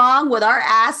nothing wrong with our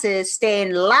asses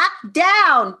staying locked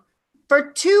down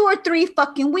for 2 or 3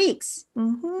 fucking weeks.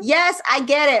 Mm-hmm. Yes, I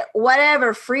get it.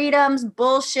 Whatever. Freedoms,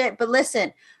 bullshit. But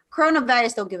listen,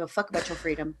 coronavirus don't give a fuck about your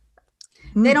freedom.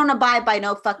 They don't abide by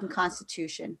no fucking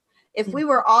constitution. If we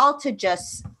were all to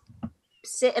just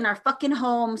sit in our fucking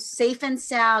homes, safe and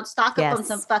sound, stock up on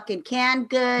some fucking canned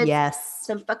goods,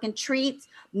 some fucking treats,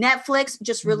 Netflix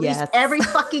just released every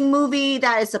fucking movie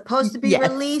that is supposed to be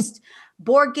released.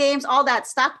 Board games, all that,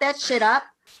 stock that shit up.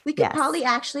 We could probably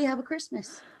actually have a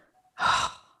Christmas.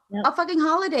 A fucking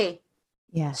holiday.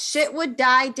 Yes. Shit would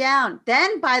die down.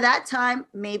 Then by that time,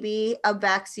 maybe a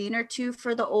vaccine or 2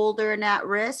 for the older and at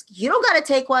risk. You don't got to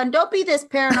take one. Don't be this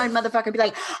paranoid motherfucker. Be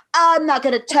like, I'm not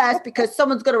going to test because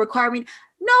someone's going to require me.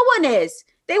 No one is.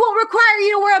 They won't require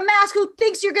you to wear a mask. Who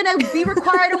thinks you're going to be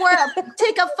required to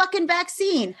take a fucking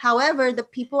vaccine? However, the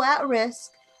people at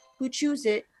risk who choose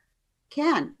it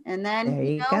can. And then there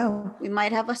you go. We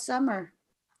might have a summer.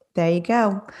 There you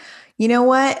go. You know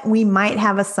what? We might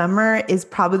have a summer is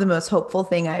probably the most hopeful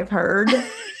thing I've heard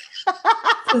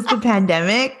since the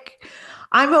pandemic.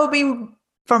 I'm hoping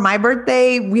for my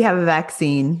birthday, we have a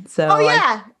vaccine. So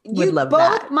I would love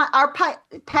that. Our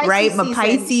Pisces right? My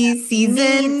Pisces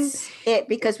season. It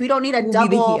because we don't need a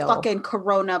double fucking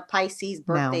Corona Pisces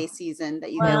birthday season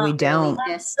that you we don't.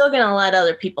 I'm still gonna let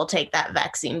other people take that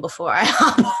vaccine before I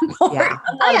hop on board.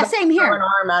 Yeah. Same here. An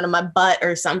arm out of my butt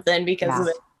or something because of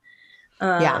it.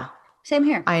 Same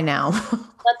here. I know.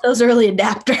 Let those early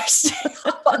adapters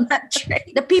on that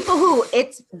train. The people who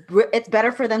it's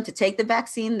better for them to take the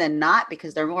vaccine than not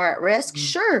because they're more at risk.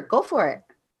 Sure, go for it.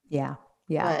 Yeah.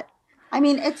 But I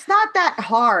mean, it's not that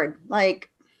hard. Like.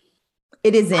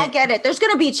 It isn't. I get it. There's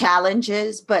going to be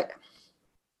challenges, but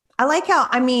I like how,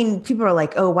 people are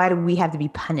like, oh, why do we have to be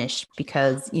punished?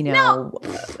 Because,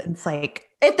 it's like.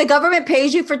 If the government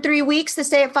pays you for 3 weeks to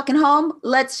stay at fucking home,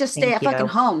 let's just stay at fucking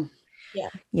home. Yeah.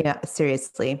 Yeah.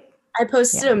 Seriously. I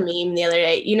posted a meme the other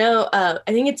day. I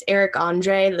think it's Eric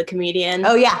Andre, the comedian.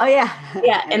 Oh, yeah.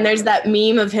 Yeah. And there's that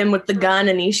meme of him with the gun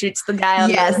and he shoots the guy on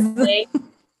the thing.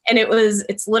 And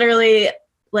it's literally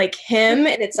like him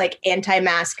and it's like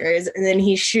anti-maskers. And then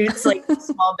he shoots like the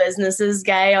small businesses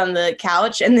guy on the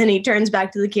couch. And then he turns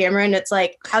back to the camera and it's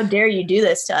like, how dare you do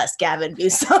this to us, Gavin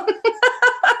Newsom?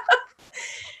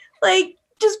 Like,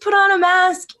 just put on a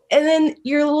mask. And then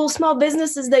your little small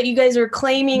businesses that you guys are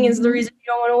claiming is the reason you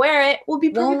don't want to wear it will be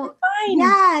perfectly fine.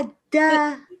 Yeah,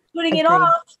 duh. Putting it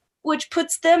off, which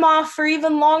puts them off for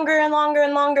even longer and longer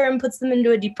and longer and puts them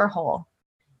into a deeper hole.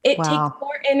 It Wow. takes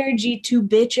more energy to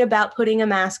bitch about putting a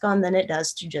mask on than it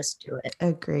does to just do it.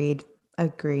 Agreed.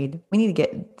 We need to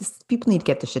get this, people need to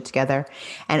get the shit together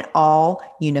and all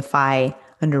unify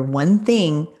under one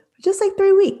thing for just like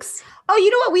 3 weeks. Oh, you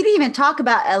know what? We didn't even talk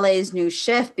about LA's new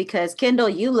shift because Kendall,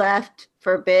 you left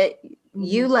for a bit.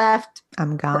 You left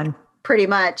I'm gone. pretty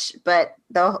much, but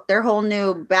their whole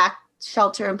new back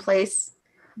shelter in place.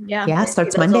 Yeah. Yeah,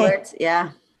 starts Those Monday. alerts,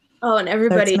 yeah. Oh, and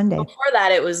everybody, Monday. before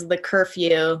that, it was the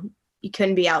curfew. You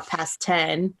couldn't be out past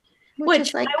 10, which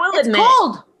is like, I will it's admit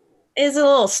cold. is a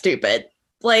little stupid.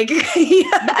 Like, There's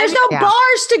yeah, no Yeah.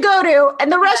 bars to go to,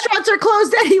 and the restaurants are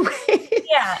closed anyway.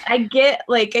 yeah, I get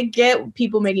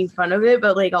people making fun of it,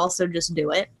 but like also just do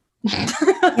it. Yeah.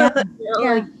 You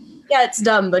know, like, yeah, it's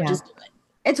dumb, but Yeah. just do it.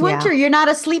 It's winter. You're not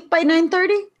asleep by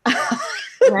 9:30.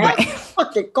 Right? It's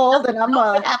fucking cold, and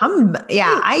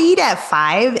I eat at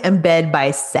 5 and bed by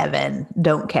 7.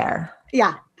 Don't care.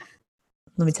 yeah.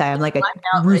 Let me tell you, I'm like a Black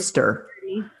out by rooster.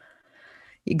 30.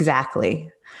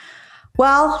 Exactly.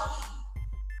 Well,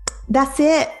 that's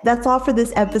it. That's all for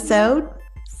this episode.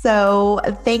 So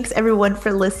thanks everyone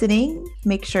for listening.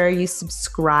 Make sure you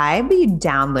subscribe, you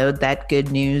download that Good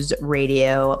News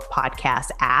Radio podcast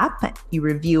app, you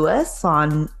review us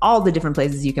on all the different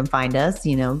places you can find us.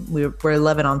 You know, we're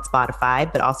loving on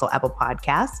Spotify, but also Apple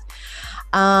Podcasts.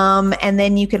 And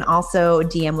then you can also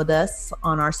DM with us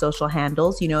on our social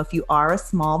handles. You know, if you are a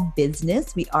small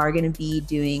business, we are going to be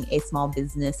doing a small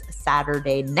business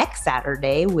Saturday, next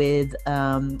Saturday, with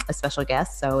a special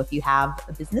guest. So if you have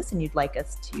a business and you'd like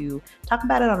us to talk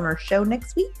about it on our show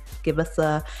next week, give us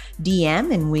a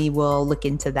DM and we will look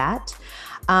into that.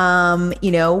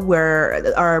 You know,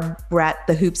 we're at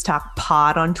the Hoops Talk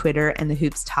Pod on Twitter and the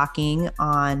Hoops Talking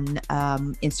on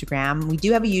Instagram. We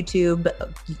do have a YouTube.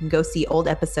 You can go see old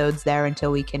episodes there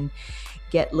until we can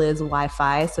get Liz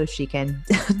Wi-Fi so she can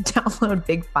download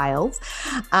big files.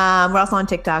 We're also on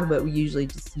TikTok, but we usually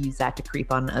just use that to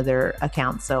creep on other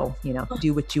accounts. So, you know,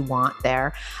 do what you want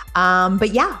there. But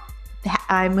yeah,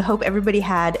 I hope everybody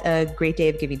had a great day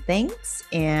of giving thanks,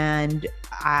 and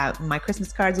my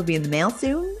Christmas cards will be in the mail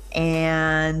soon,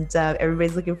 and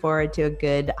everybody's looking forward to a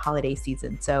good holiday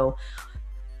season. So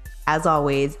as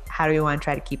always, how do we want to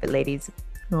try to keep it, ladies?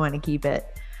 We want to keep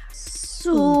it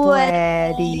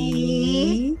sweaty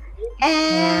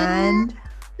and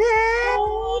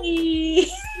Bye.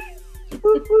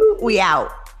 we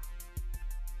out.